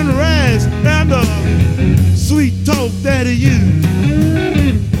pulling and rags and the sweet talk daddy you.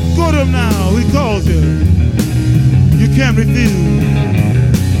 Go to him now, he calls you. You can't refuse.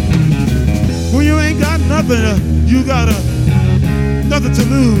 When you ain't got nothing, you got nothing to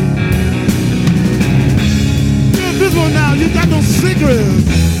lose. You're invisible now, you got no secrets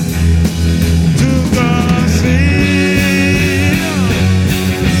to conceal.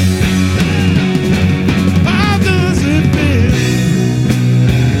 How does it feel?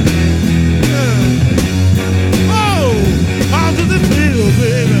 How does it feel,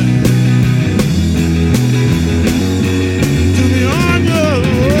 baby, to be on your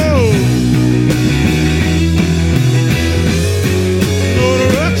own? No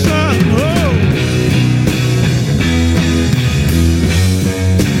direction, no.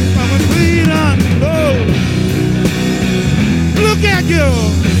 I'm a clean unknown. Look at you,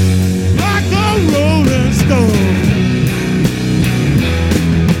 like a rolling stone.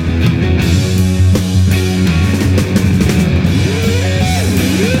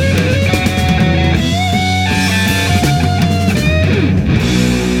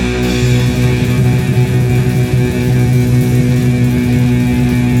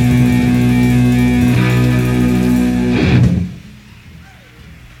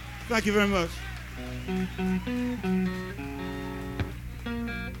 Thank you very much.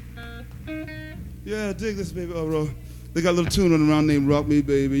 Yeah, dig this, baby. Oh, bro. They got a little tune on around named Rock Me,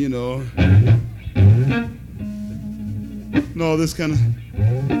 Baby, you know. No, this kind of...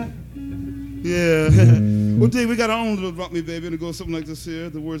 Yeah. Well, Dave, we got our own little Rock Me Baby, and it goes something like this here.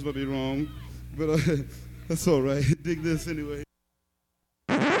 The words might be wrong, but that's all right. Dig this anyway.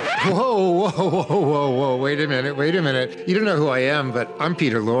 Whoa, whoa, whoa, whoa, whoa, wait a minute. You don't know who I am, but I'm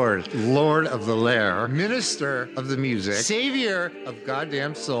Peter Lord, Lord of the Lair, Minister of the Music, Savior of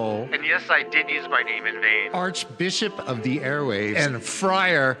Goddamn Soul, And yes, I did use my name in vain. Archbishop of the Airwaves, and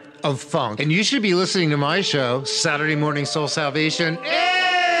Friar of Funk. And you should be listening to my show, Saturday Morning Soul Salvation,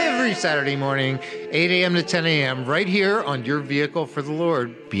 every Saturday morning, 8 a.m. to 10 a.m., right here on your vehicle for the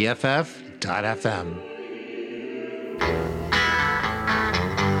Lord, BFF.FM.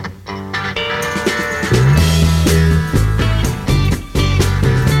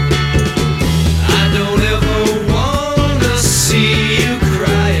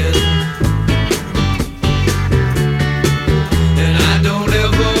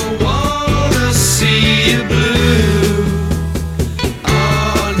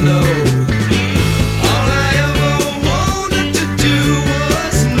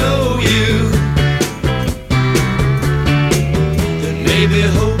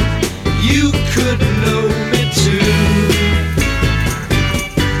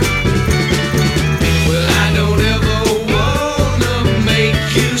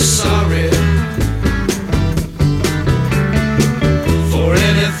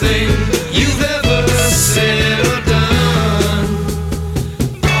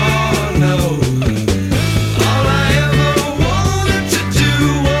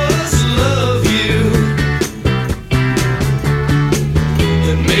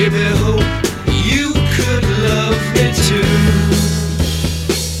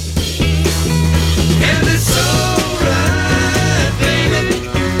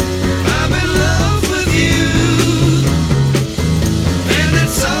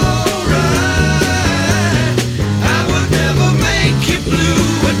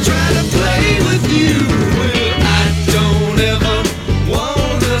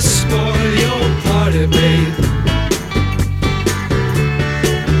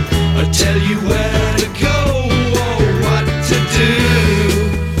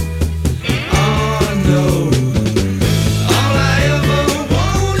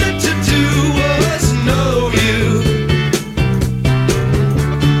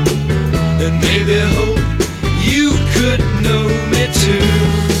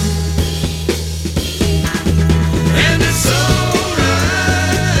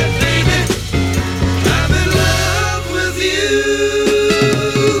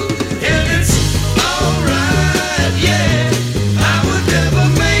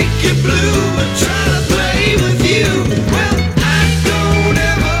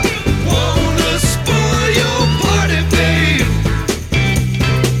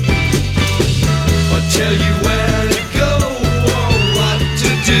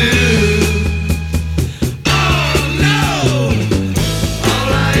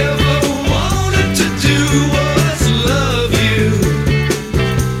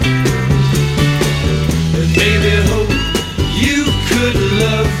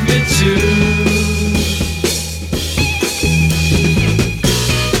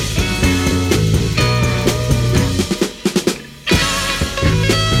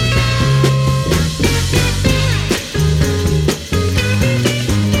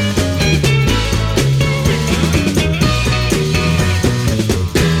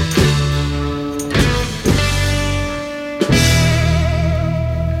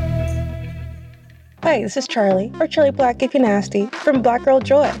 Hi, this is Charlie, or Charlie Black if you're nasty, from Black Girl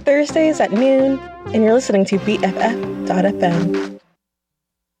Joy, Thursdays at noon, and you're listening to BFF.FM.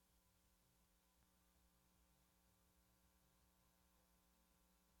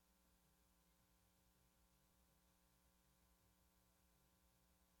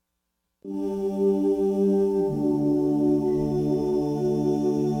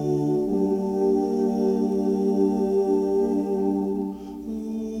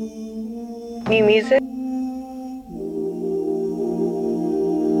 New music.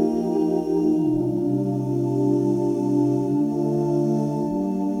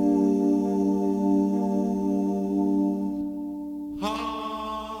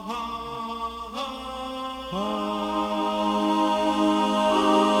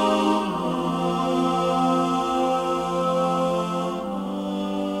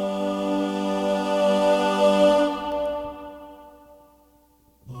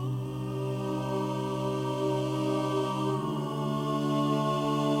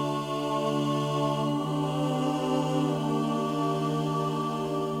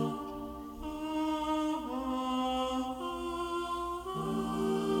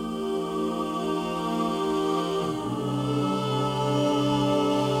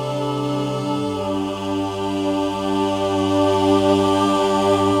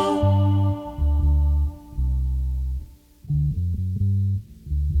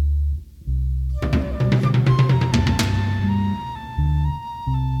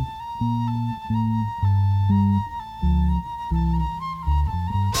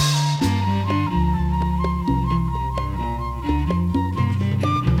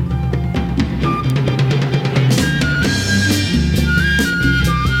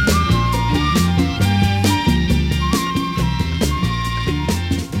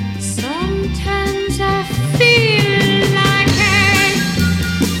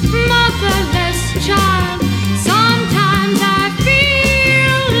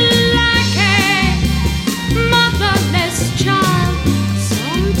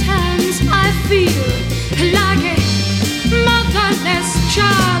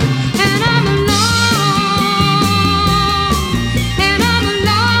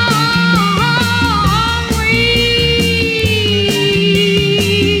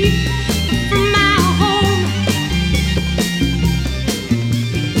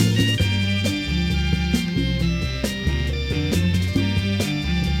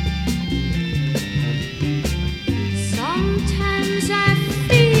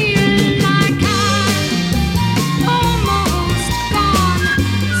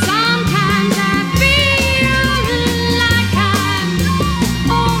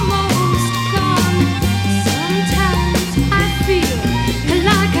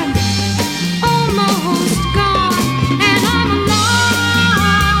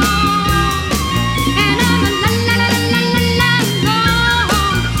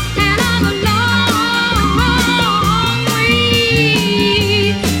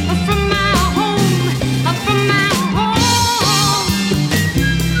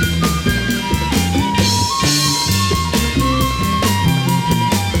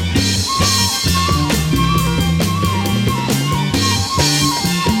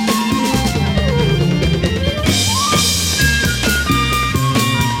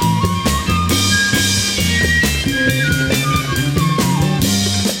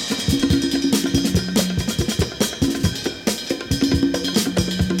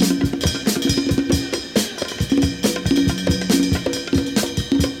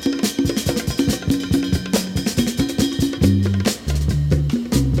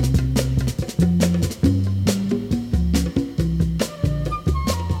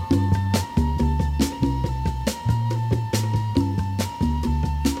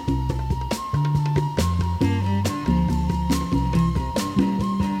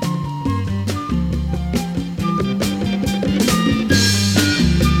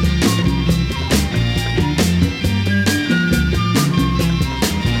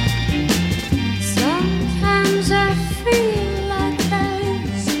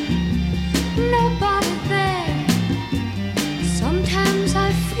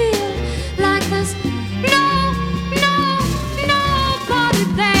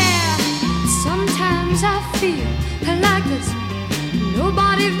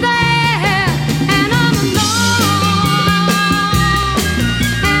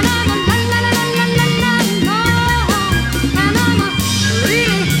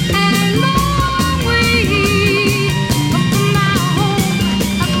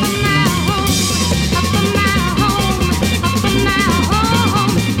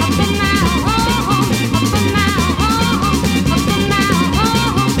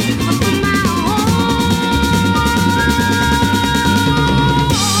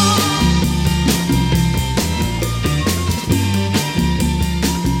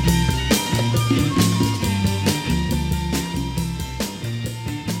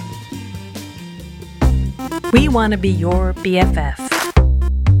 We want to be your BFF.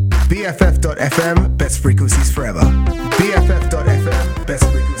 BFF.FM, best frequencies forever. BFF.FM, best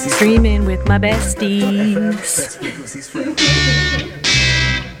frequencies Streaming with my besties. best frequencies forever.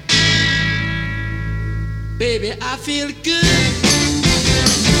 Baby, I feel good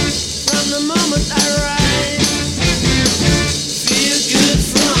from the moment I rise. Feel good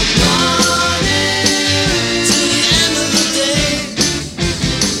from morning to the end of the day.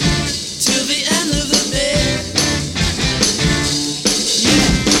 Till the end of the day. Yeah,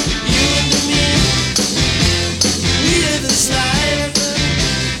 you and me, we live this life.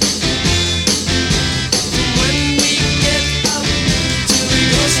 When we get up till we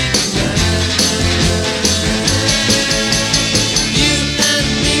go see goodnight. You and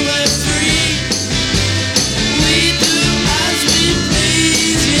me were free. We do as we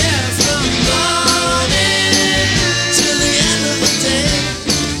please, yeah, from morning till the end of the day.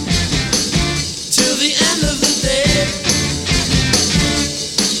 Till the end of the day.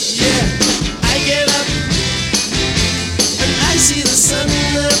 Yeah, I get up and I see the sun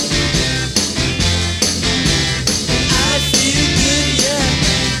up. I feel good, yeah,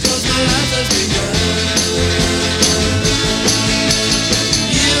 'cause my life has begun.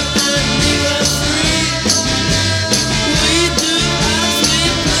 You and me were free. We do as we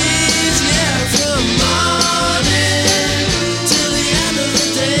please, yeah, from morning till the end of the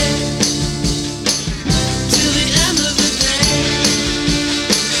day. Till the end of the day.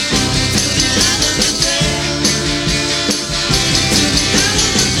 Till the end of the day.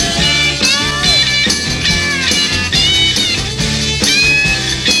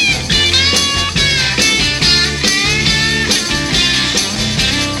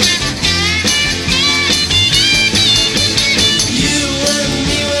 You and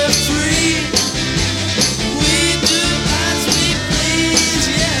me were free. We do as we please,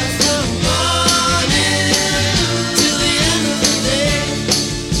 yeah, from morning till the end of the day.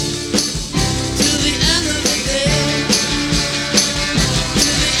 Till the end of the day.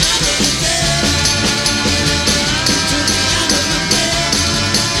 Till the end of the day. Till the end of the day.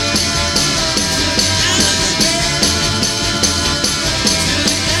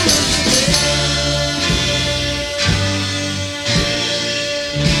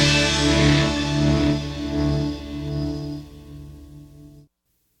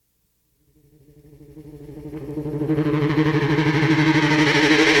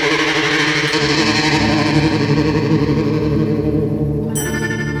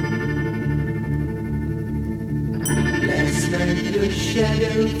 Last night your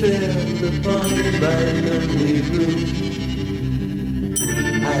shadow fell upon my lonely room.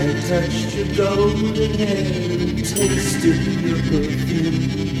 I touched your golden hair and tasted your perfume.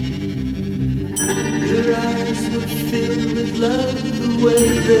 Your eyes were filled with love the way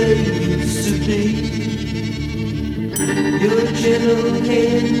they used to be. Your gentle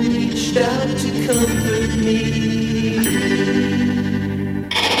hand reached out to comfort me.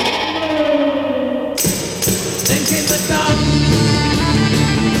 Then came the dawn,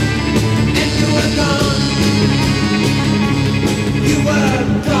 and you were gone. You were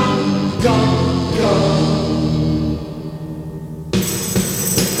gone, gone, gone.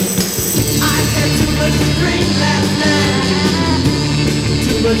 I had too much to drink last night.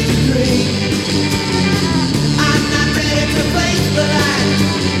 Too much to drink. I'm not ready to face the light.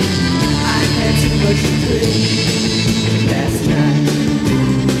 I had too much to drink last night.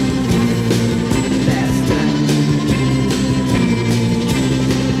 Last night.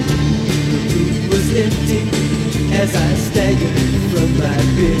 The room was empty as I staggered from my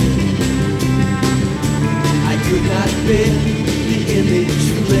bed. I could not bear the image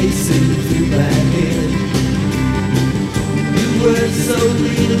racing through my head. You were so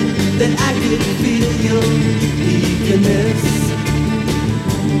real that I could feel your eagerness.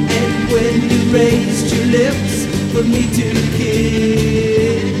 And when you raised your lips for me to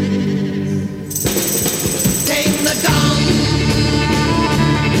kiss, came the dawn,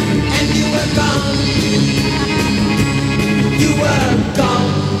 and you were gone. You were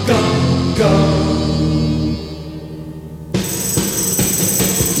gone, gone, gone.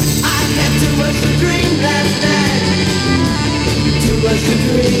 I had too much to drink last night. Too much to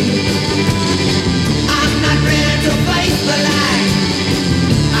drink. I'm not ready to face the light.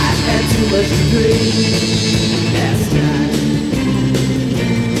 I had too much to drink last night.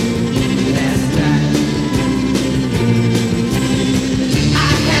 Last night.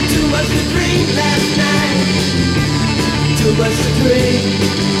 I had too much to drink last night. Too much to drink.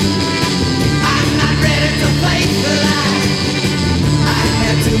 I'm not ready to face the light. I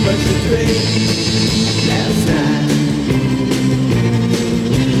had too much to drink last night.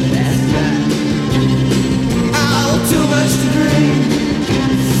 Last night.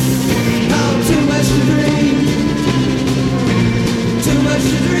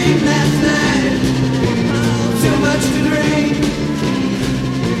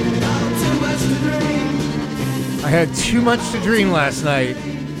 had Too Much to Dream last night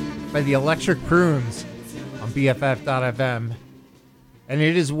by the Electric Prunes on BFF.FM. And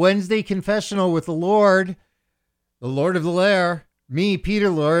it is Wednesday Confessional with the Lord of the Lair, me, Peter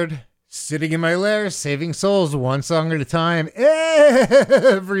Lord, sitting in my lair, saving souls one song at a time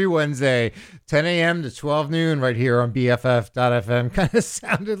every Wednesday, 10 a.m. to 12 noon right here on BFF.FM. Kind of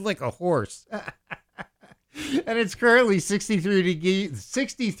sounded like a horse. And it's currently 63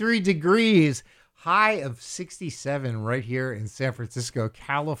 degrees, high of 67 right here in San Francisco,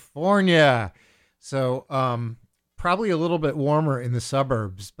 California. So probably a little bit warmer in the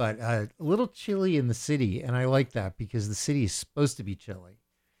suburbs, but a little chilly in the city. And I like that because the city is supposed to be chilly.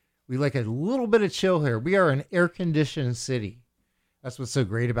 We like a little bit of chill here. We are an air-conditioned city. That's what's so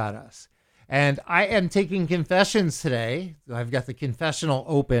great about us. And I am taking confessions today. I've got the confessional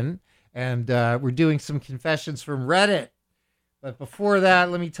open. And we're doing some confessions from Reddit. But before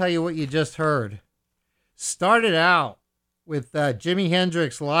that, let me tell you what you just heard. Started out with Jimi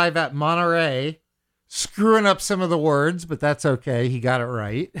Hendrix live at Monterey, screwing up some of the words, but that's okay. He got it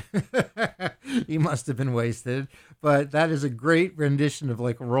right. He must have been wasted. But that is a great rendition of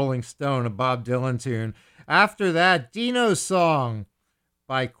like Rolling Stone, a Bob Dylan tune. After that, Dino's song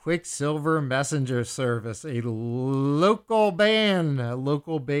by Quicksilver Messenger Service, a local band, a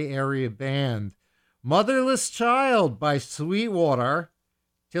local Bay Area band. Motherless Child by Sweetwater,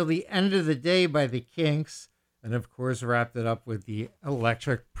 Till the End of the Day by the Kinks, and of course wrapped it up with the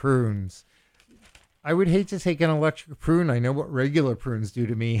Electric Prunes. I would hate to take an electric prune. I know what regular prunes do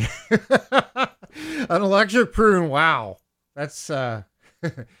to me. An electric prune, wow. That's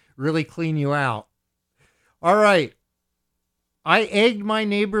really clean you out. All right. I egged my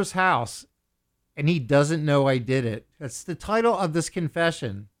neighbor's house, and he doesn't know I did it. That's the title of this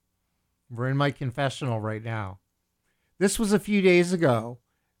confession. We're in my confessional right now. This was a few days ago.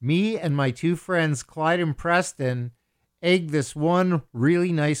 Me and my two friends, Clyde and Preston, egged this one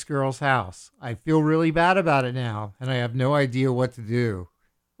really nice girl's house. I feel really bad about it now, and I have no idea what to do.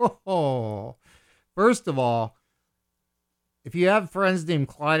 Oh, first of all, if you have friends named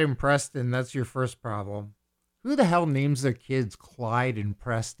Clyde and Preston, that's your first problem. Who the hell names their kids Clyde and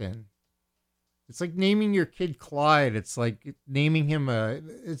Preston? It's like naming your kid Clyde. It's like naming him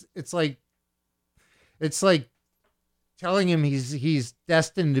it's like telling him he's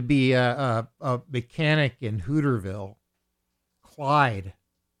destined to be a mechanic in Hooterville. Clyde.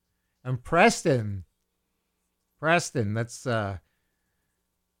 And Preston, that's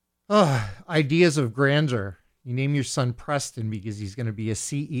ideas of grandeur. You name your son Preston because he's going to be a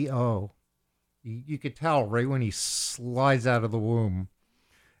CEO. You could tell right when he slides out of the womb.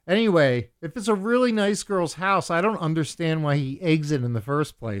 Anyway, if it's a really nice girl's house, I don't understand why he eggs it in the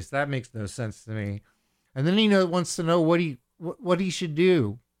first place. That makes no sense to me. And then he wants to know what he should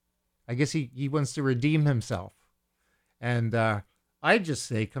do. I guess he wants to redeem himself. And I just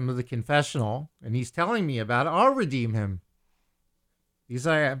say, come to the confessional, and he's telling me about it. I'll redeem him. He's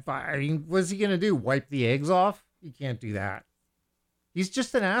like, what's he going to do? Wipe the eggs off? He can't do that. He's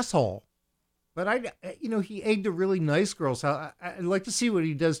just an asshole. But he egged a really nice girl's house. I'd like to see what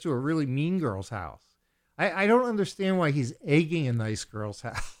he does to a really mean girl's house. I don't understand why he's egging a nice girl's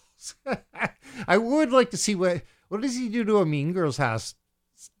house. I would like to see what does he do to a mean girl's house?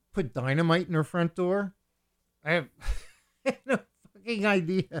 Put dynamite in her front door? I have no fucking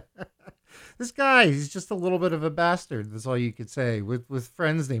idea. This guy, he's just a little bit of a bastard. That's all you could say. With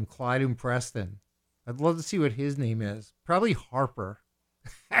friends named Clyde and Preston. I'd love to see what his name is. Probably Harper.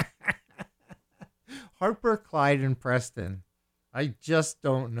 Harper, Clyde, and Preston. I just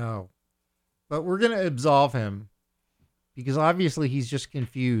don't know. But we're going to absolve him because obviously he's just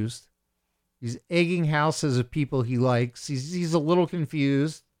confused. He's egging houses of people he likes. He's a little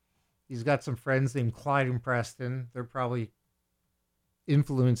confused. He's got some friends named Clyde and Preston. They're probably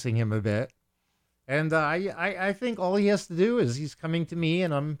influencing him a bit. And I think all he has to do is he's coming to me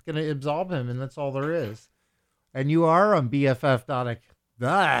and I'm going to absolve him, and that's all there is. And you are on BFF.FM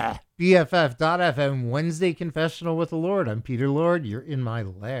Wednesday Confessional with the Lord. I'm Peter Lord. You're in my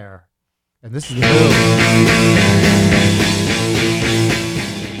lair. And this is the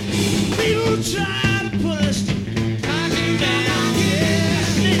People try to push knock you down, yeah.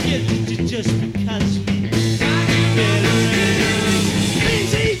 Just because we better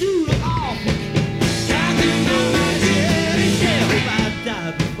things they do to awful. I can know my yeah. Hope I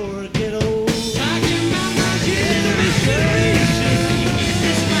die before I get old. I can know my generation.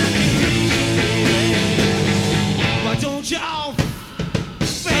 This might be reason. Why don't you all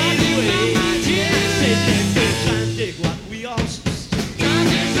fade away? Say that don't try and dig what we all.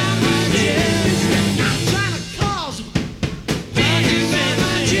 Yeah.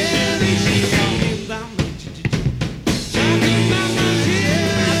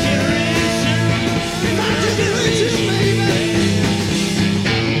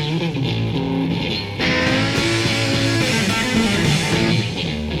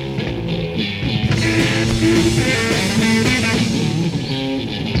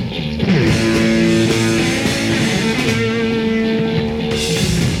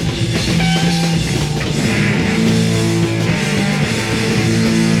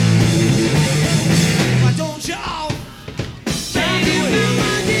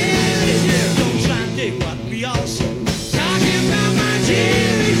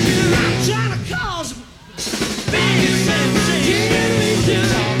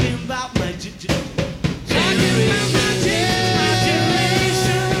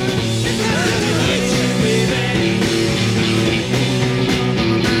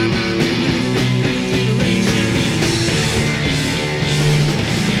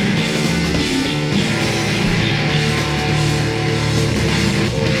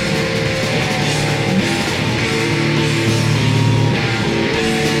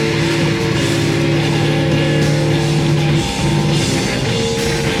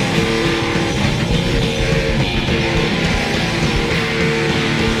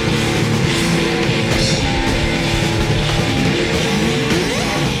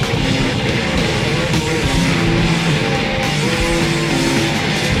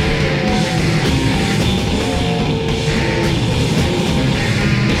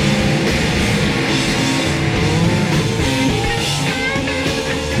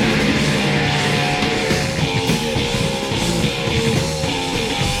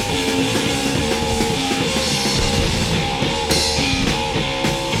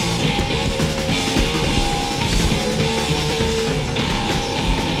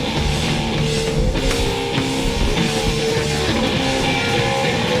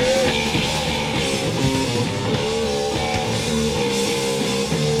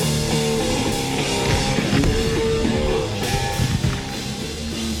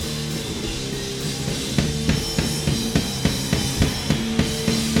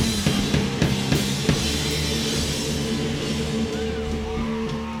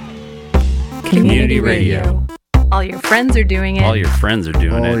 Community Radio. All your friends are doing it. All your friends are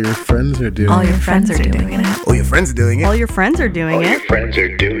doing All it. your friends are doing All it. your friends are doing it. All your friends are doing it. All your friends are doing it. Friends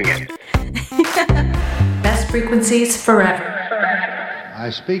are doing it. Best frequencies forever. I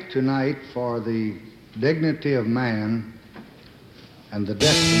speak tonight for the dignity of man and the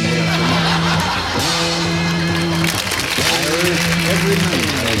destiny of democracy. I urge every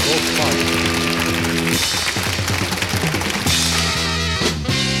member of both parties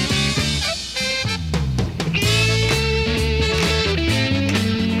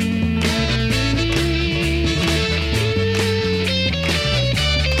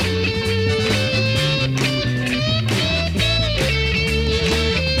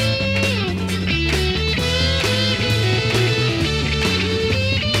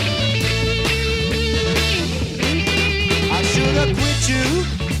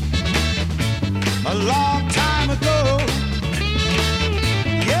a long time ago.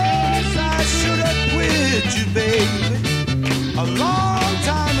 Yes, I should have quit you, baby, a long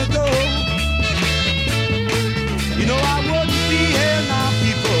time ago. You know I wouldn't be here now,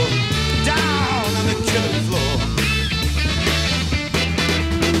 people, down on the killing floor.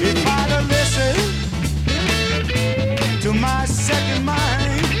 If I'd have listened to my second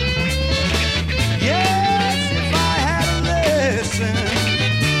mind, yes, if I had listened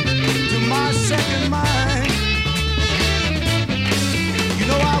my second mind, you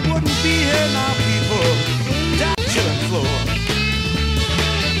know I wouldn't be here now, people, down the killing floor.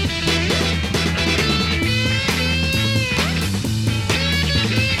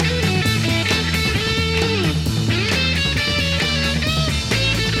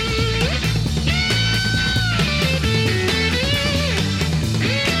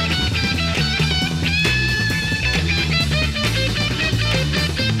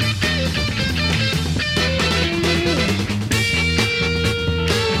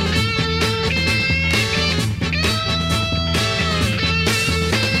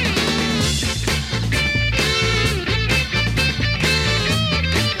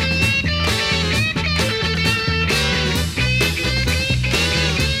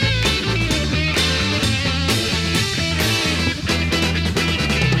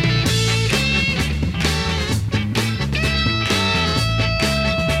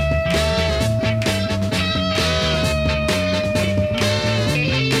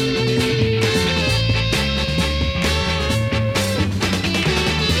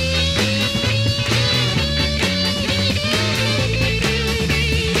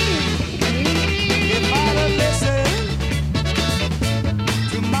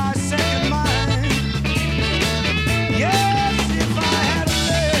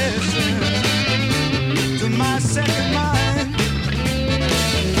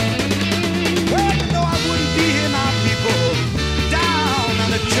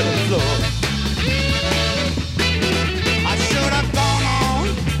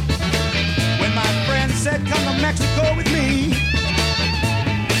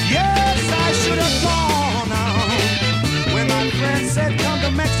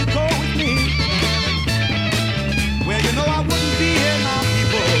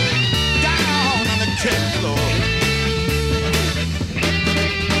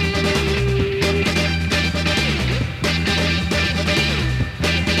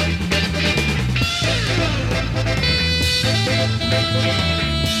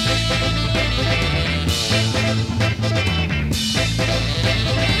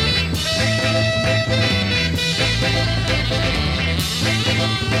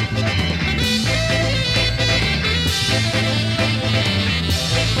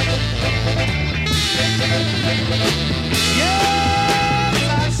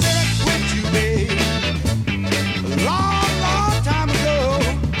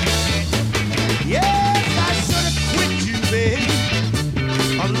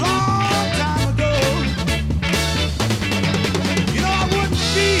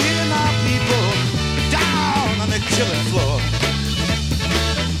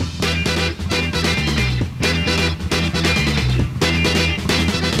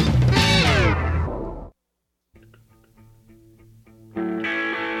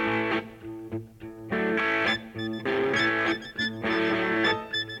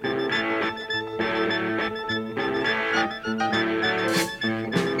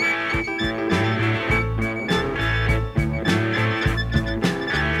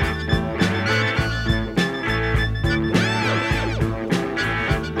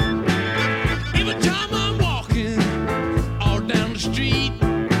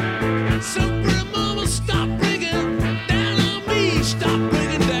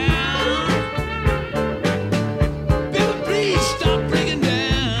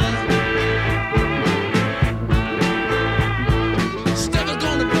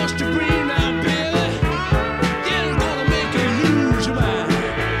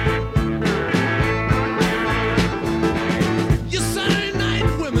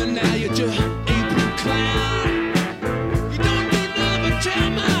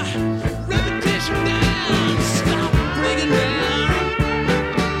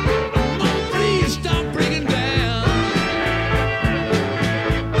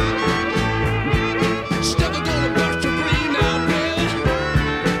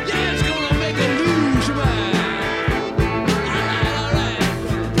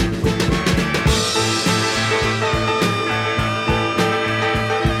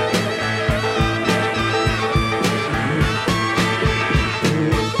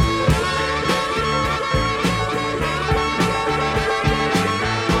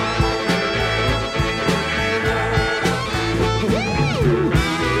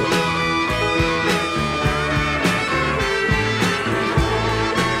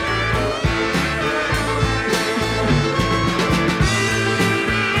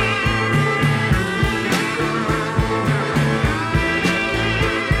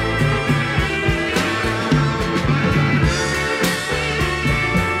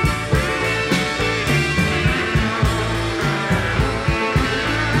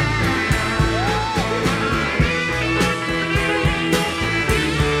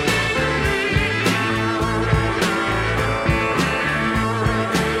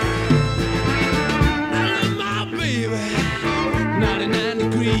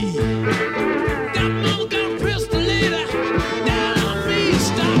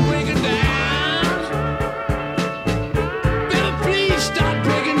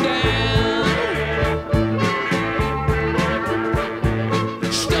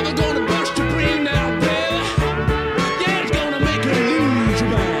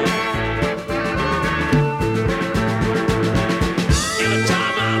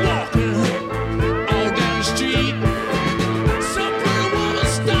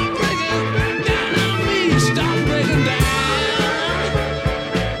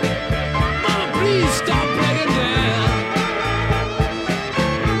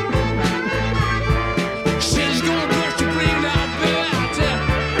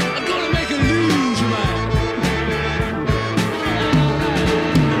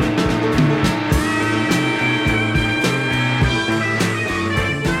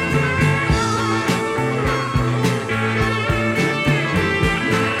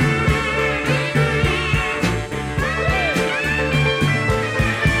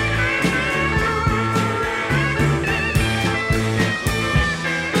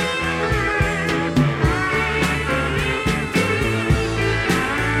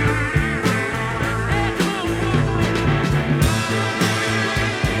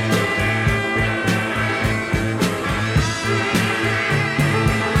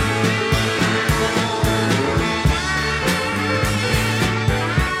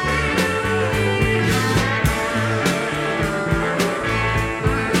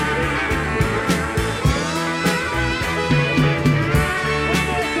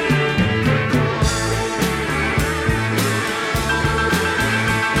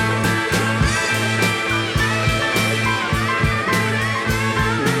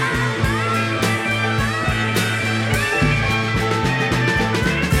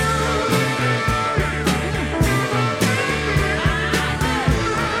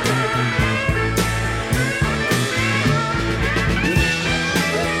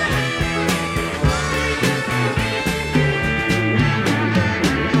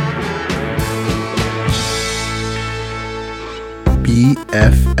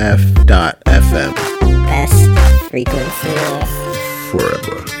 BFF.FM. Best frequency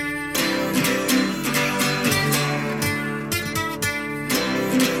forever.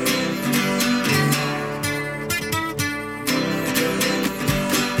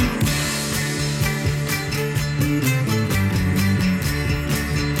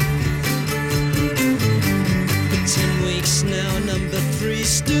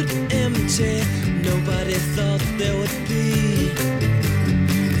 Stood empty, nobody thought there would be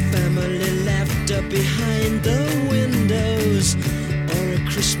family laughter behind the windows or a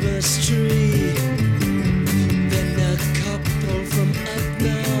Christmas tree. Then a couple from up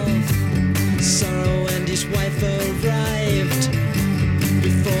north, Sorrow and his wife arrived.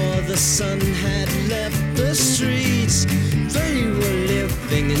 Before the sun had left the streets, they were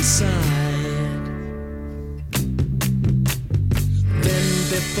living inside.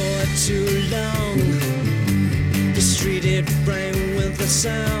 For too long, the street it rang with a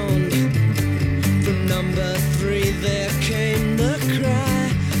sound. From number 3 there came the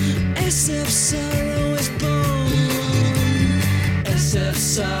cry, SF sorrow is born, SF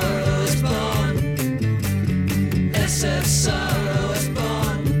sorrow is born, SF sorrow is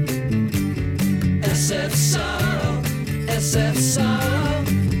born, SF sorrow, SF sorrow,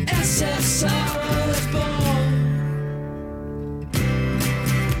 SF sorrow is born.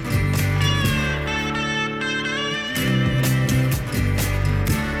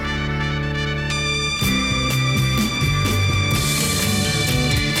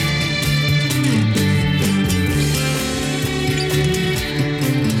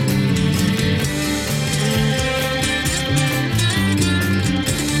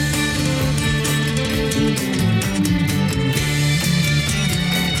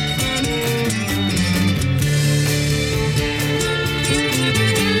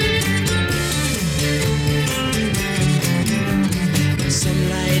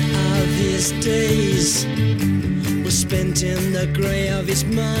 Days were spent in the grey of his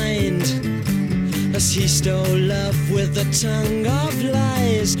mind as he stole love with the tongue of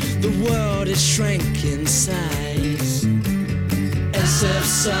lies. The world is shrank in size. SF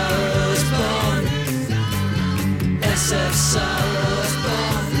sorrow is born, SF sorrow is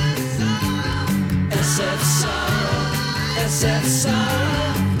born, SF sorrow, SF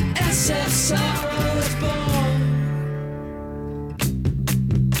sorrow, SF sorrow is born.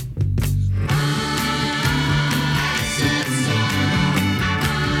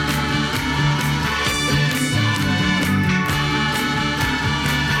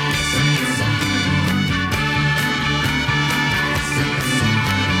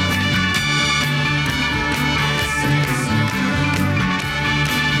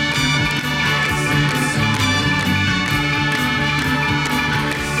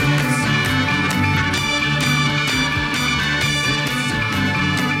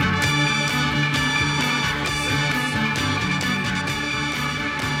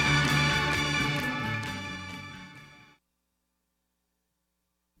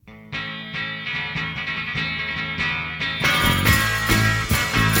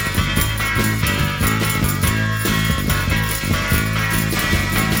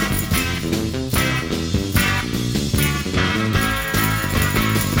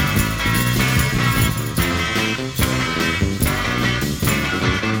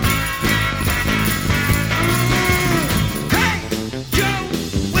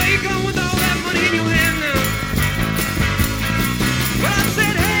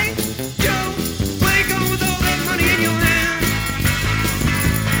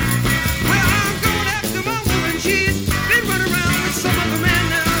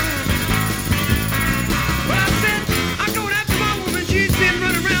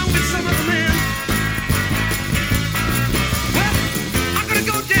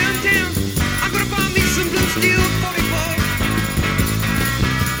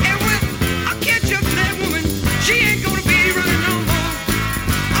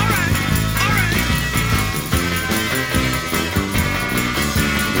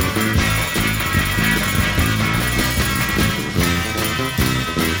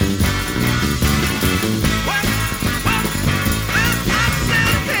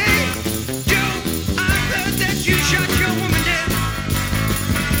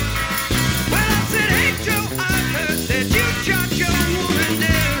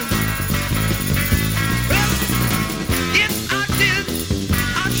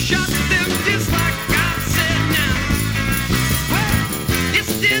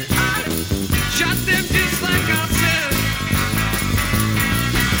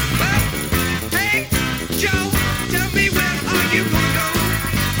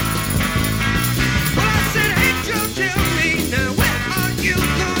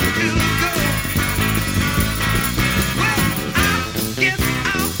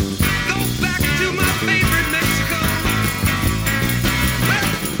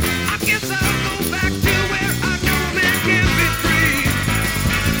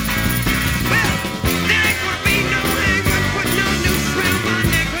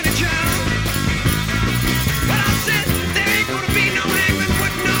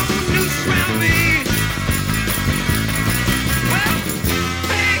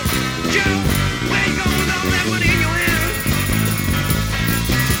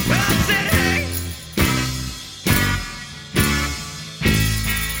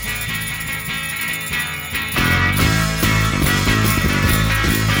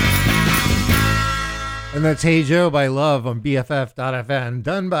 And that's Hey Joe by Love on BFF.FM,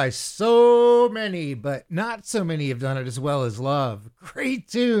 done by so many, but not so many have done it as well as Love. Great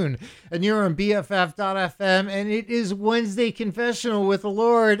tune. And you're on BFF.FM, and it is Wednesday Confessional with the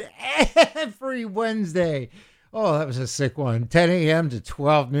Lord every Wednesday. Oh, that was a sick one. 10 a.m. to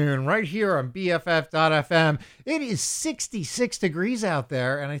 12 noon, right here on BFF.FM. It is 66 degrees out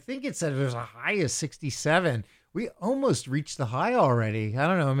there, and I think it said there's a high of 67. We almost reached the high already. I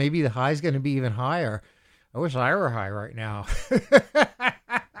don't know, maybe the high's going to be even higher. I wish I were high right now.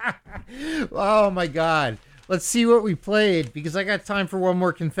 Oh, my God. Let's see what we played, because I got time for one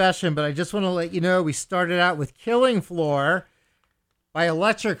more confession, but I just want to let you know we started out with Killing Floor by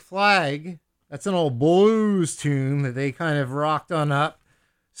Electric Flag. That's an old blues tune that they kind of rocked on up.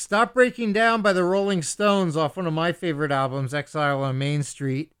 Stop Breaking Down by the Rolling Stones off one of my favorite albums, Exile on Main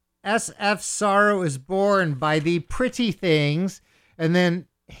Street. SF Sorrow is Born by the Pretty Things. And then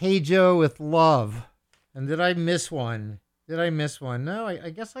Hey Joe with Love. And did I miss one? No, I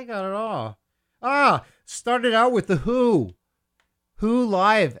guess I got it all. Started out with The Who. Who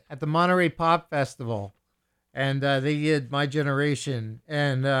live at the Monterey Pop Festival. And they did My Generation.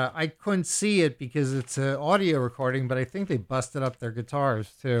 And I couldn't see it because it's an audio recording, but I think they busted up their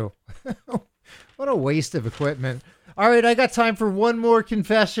guitars too. What a waste of equipment. All right, I got time for one more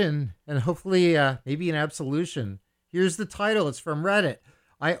confession and hopefully maybe an absolution. Here's the title. It's from Reddit.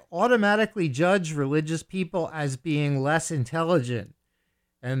 I automatically judge religious people as being less intelligent.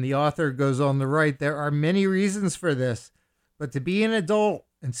 And the author goes on to write, there are many reasons for this, but to be an adult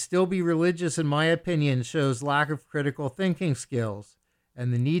and still be religious, in my opinion, shows lack of critical thinking skills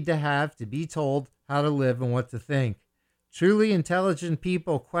and the need to be told how to live and what to think. Truly intelligent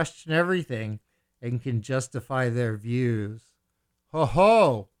people question everything and can justify their views. Ho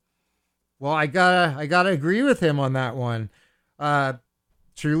ho! Well, I gotta agree with him on that one.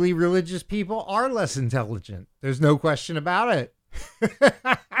 Truly religious people are less intelligent. There's no question about it.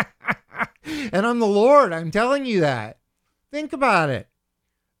 And I'm the Lord. I'm telling you that. Think about it.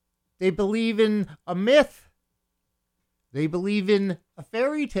 They believe in a myth. They believe in a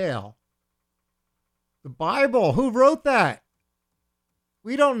fairy tale. The Bible. Who wrote that?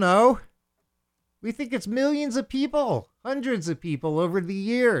 We don't know. We think it's millions of people, hundreds of people over the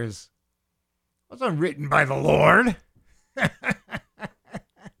years. It wasn't written by the Lord.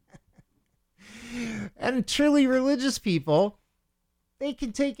 And truly religious people, they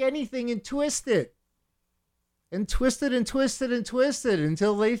can take anything and twist it. And twist it and twist it and twist it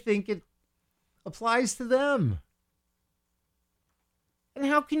until they think it applies to them. And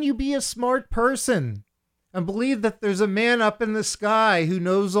how can you be a smart person and believe that there's a man up in the sky who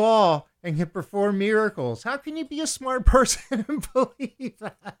knows all and can perform miracles? How can you be a smart person and believe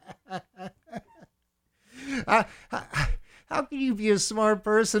that? How can you be a smart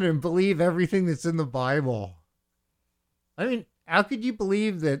person and believe everything that's in the Bible? I mean, how could you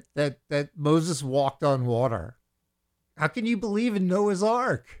believe that Moses walked on water? How can you believe in Noah's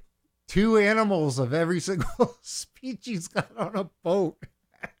Ark? 2 animals of every single species got on a boat.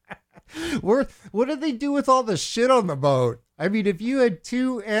 What did they do with all the shit on the boat? I mean, if you had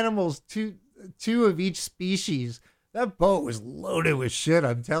 2 animals, two of each species, that boat was loaded with shit,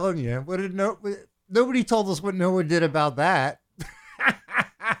 I'm telling you. Nobody told us what Noah did about that.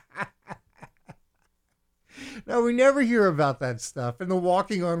 No, we never hear about that stuff. And the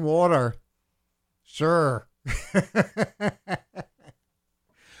walking on water. Sure.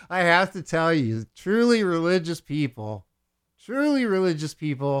 I have to tell you, truly religious people,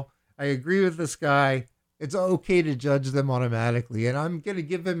 I agree with this guy. It's okay to judge them automatically. And I'm going to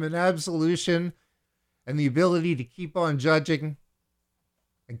give him an absolution and the ability to keep on judging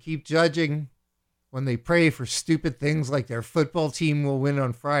and keep judging when they pray for stupid things like their football team will win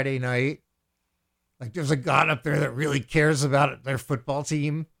on Friday night. Like there's a God up there that really cares about their football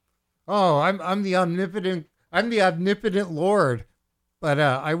team. Oh, I'm the omnipotent Lord, but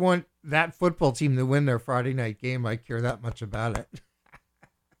I want that football team to win their Friday night game. I care that much about it.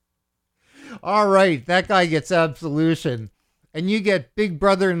 All right, that guy gets absolution, and you get Big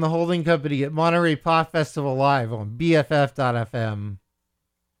Brother and the Holding Company at Monterey Pop Festival live on BFF.FM.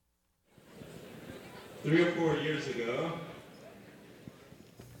 3 or 4 years ago,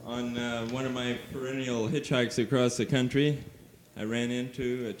 on one of my perennial hitchhikes across the country, I ran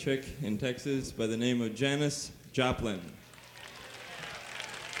into a chick in Texas by the name of Janis Joplin.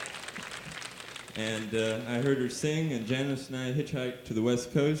 And I heard her sing, and Janis and I hitchhiked to the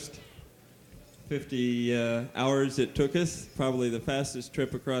West Coast. 50 hours it took us, probably the fastest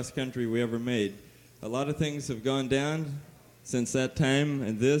trip across country we ever made. A lot of things have gone down since that time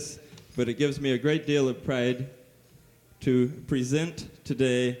and this, but it gives me a great deal of pride to present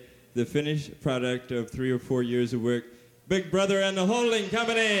today the finished product of 3 or 4 years of work. Big Brother and the Holding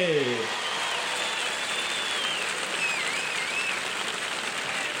Company.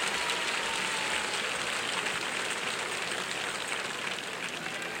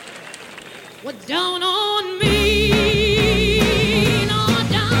 Well, down on me, no,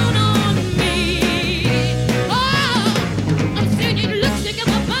 down on me. Oh, I'm saying it looks like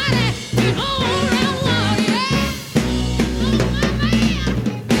my body is all around, yeah. Oh, my man,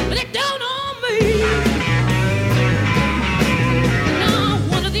 but it's down on me. Now,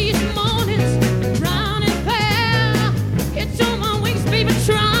 one of these mornings, brown and fair, it's on my wings, baby,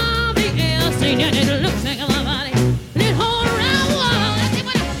 try the air. Saying that it looks like my body, and it's all around.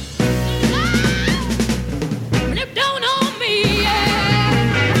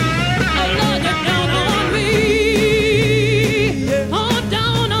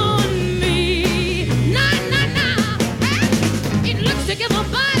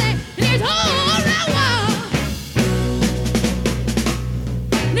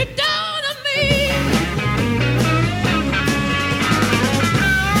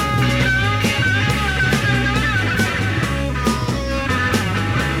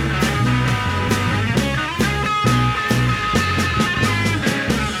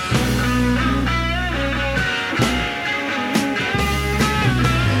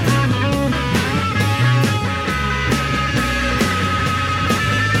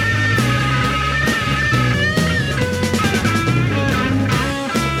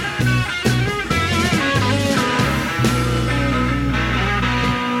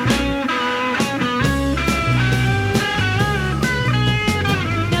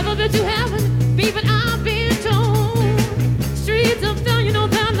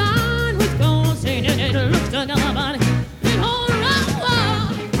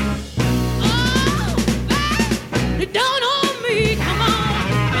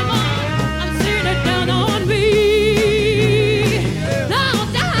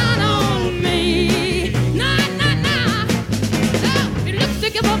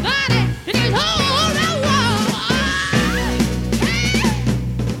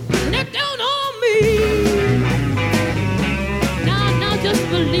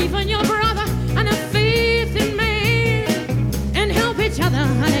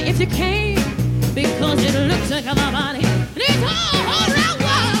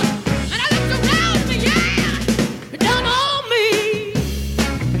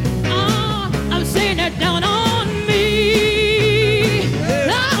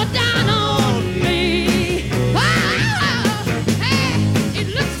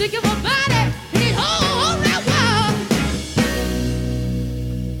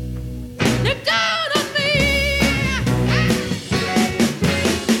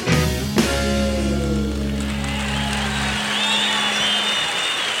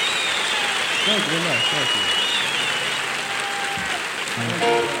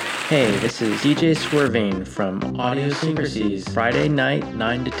 Hey, this is DJ Swerving from Idiosyncrasies, Friday night,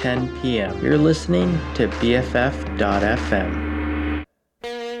 9 to 10 p.m. You're listening to BFF.FM.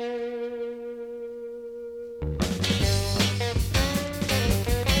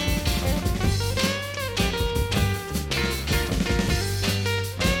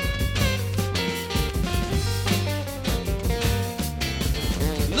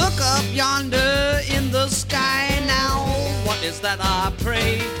 Look up yonder in the sky now. What is that, I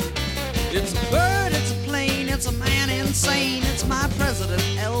pray? It's a bird, it's a plane, it's a man insane. It's my president,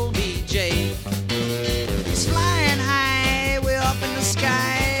 LBJ. He's flying high, way up in the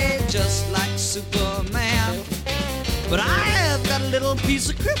sky, just like Superman. But I have got a little piece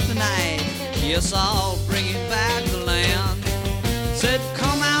of kryptonite. Yes, I'll bring it back to land. Said,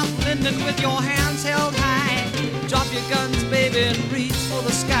 come out, Lyndon, with your hands held high. Drop your guns, baby, and reach for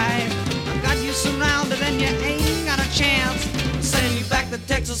the sky. I've got you surrounded and you ain't got a chance. Send you back to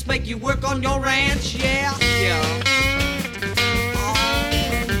Texas, make you work on your ranch. Yeah, yeah. Oh,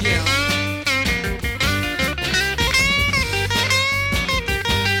 yeah.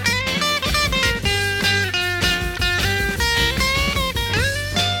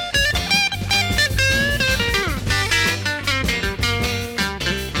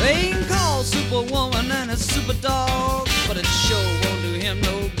 They can call Superwoman and a super dog, but it sure won't do him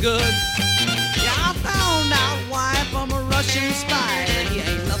no good. Yeah, I found out why from a Russian spy that he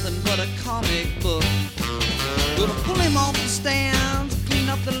ain't nothing but a comic book. Gonna pull him off the stands, clean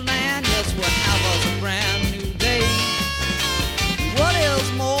up the land. Yes, we'll have us a brand new day. What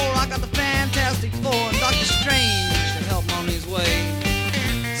else more? I got the Fantastic Four and Doctor Strange to help him on his way.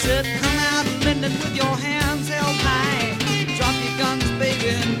 Said, come out, Lyndon, with your hands held high. Drop your guns,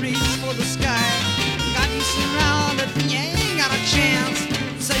 baby, and reach for the sky. Got you surrounded, you ain't got a chance.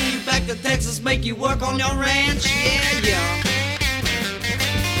 Say you back make you work on your ranch. Yeah, yeah.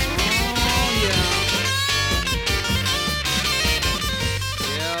 Oh, yeah.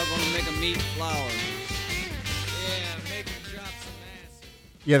 Yeah, gonna make 'em eat flowers. Yeah, make 'em drop some acid.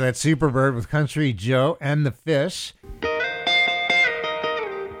 Yeah, that's Superbird with Country Joe and the Fish.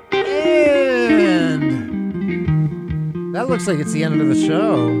 And that looks like it's the end of the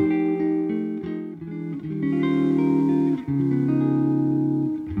show.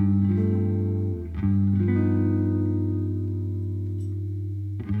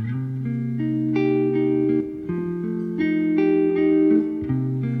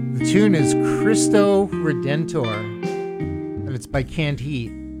 The tune is Cristo Redentor, and it's by Canned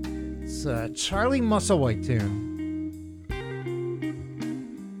Heat. It's a Charlie Musselwhite tune.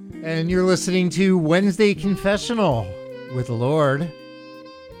 And you're listening to Wednesday Confessional with Lord.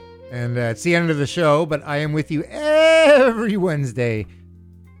 And it's the end of the show, but I am with you every Wednesday,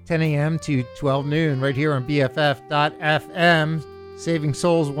 10 a.m. to 12 noon, right here on BFF.FM, saving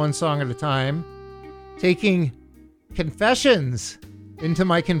souls one song at a time, taking confessions into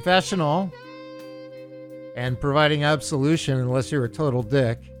my confessional, and providing absolution unless you're a total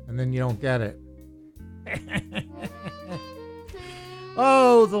dick, and then you don't get it.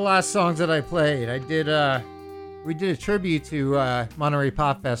 Oh, the last songs that I played. We did a tribute to Monterey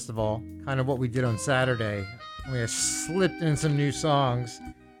Pop Festival, kind of what we did on Saturday. We slipped in some new songs.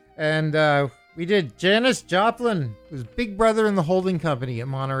 And we did Janis Joplin, who's Big Brother in the Holding Company at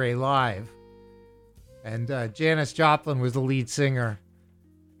Monterey Live. And Janis Joplin was the lead singer.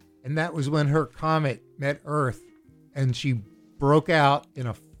 And that was when her comet met Earth. And she broke out in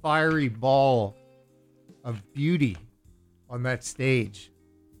a fiery ball of beauty on that stage.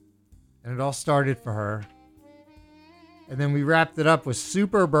 And it all started for her. And then we wrapped it up with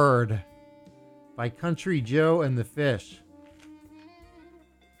Superbird by Country Joe and the Fish.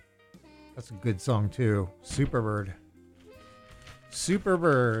 That's a good song too. Superbird.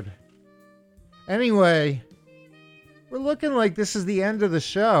 Superbird. Anyway, we're looking like this is the end of the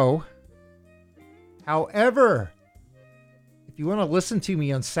show. However, if you want to listen to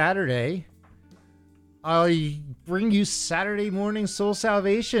me on Saturday, I bring you Saturday morning Soul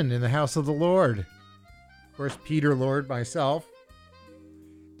Salvation in the House of the Lord. Of course, Peter Lord, myself.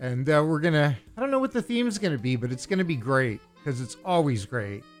 And we're going to, I don't know what the theme is going to be, but it's going to be great because it's always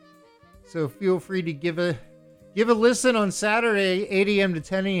great. So feel free to give a listen on Saturday, 8 a.m. to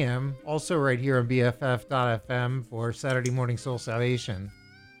 10 a.m. Also right here on BFF.FM for Saturday morning Soul Salvation.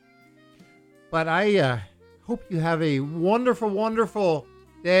 But I hope you have a wonderful, wonderful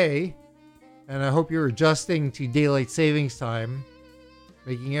day. And I hope you're adjusting to daylight savings time,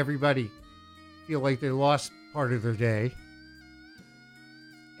 making everybody feel like they lost part of their day.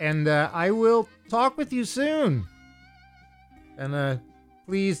 And I will talk with you soon. And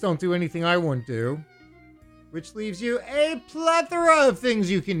please don't do anything I won't do, which leaves you a plethora of things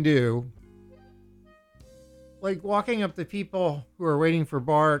you can do. Like walking up to people who are waiting for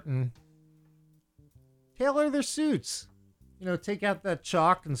BART and tailor their suits. You know, take out that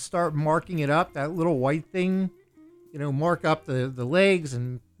chalk and start marking it up, that little white thing. You know, mark up the legs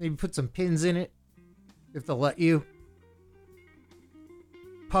and maybe put some pins in it, if they'll let you.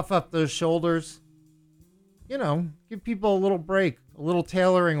 Puff up those shoulders. You know, give people a little break, a little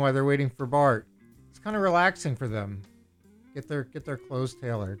tailoring while they're waiting for BART. It's kind of relaxing for them. Get their clothes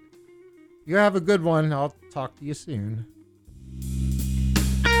tailored. You have a good one. I'll talk to you soon.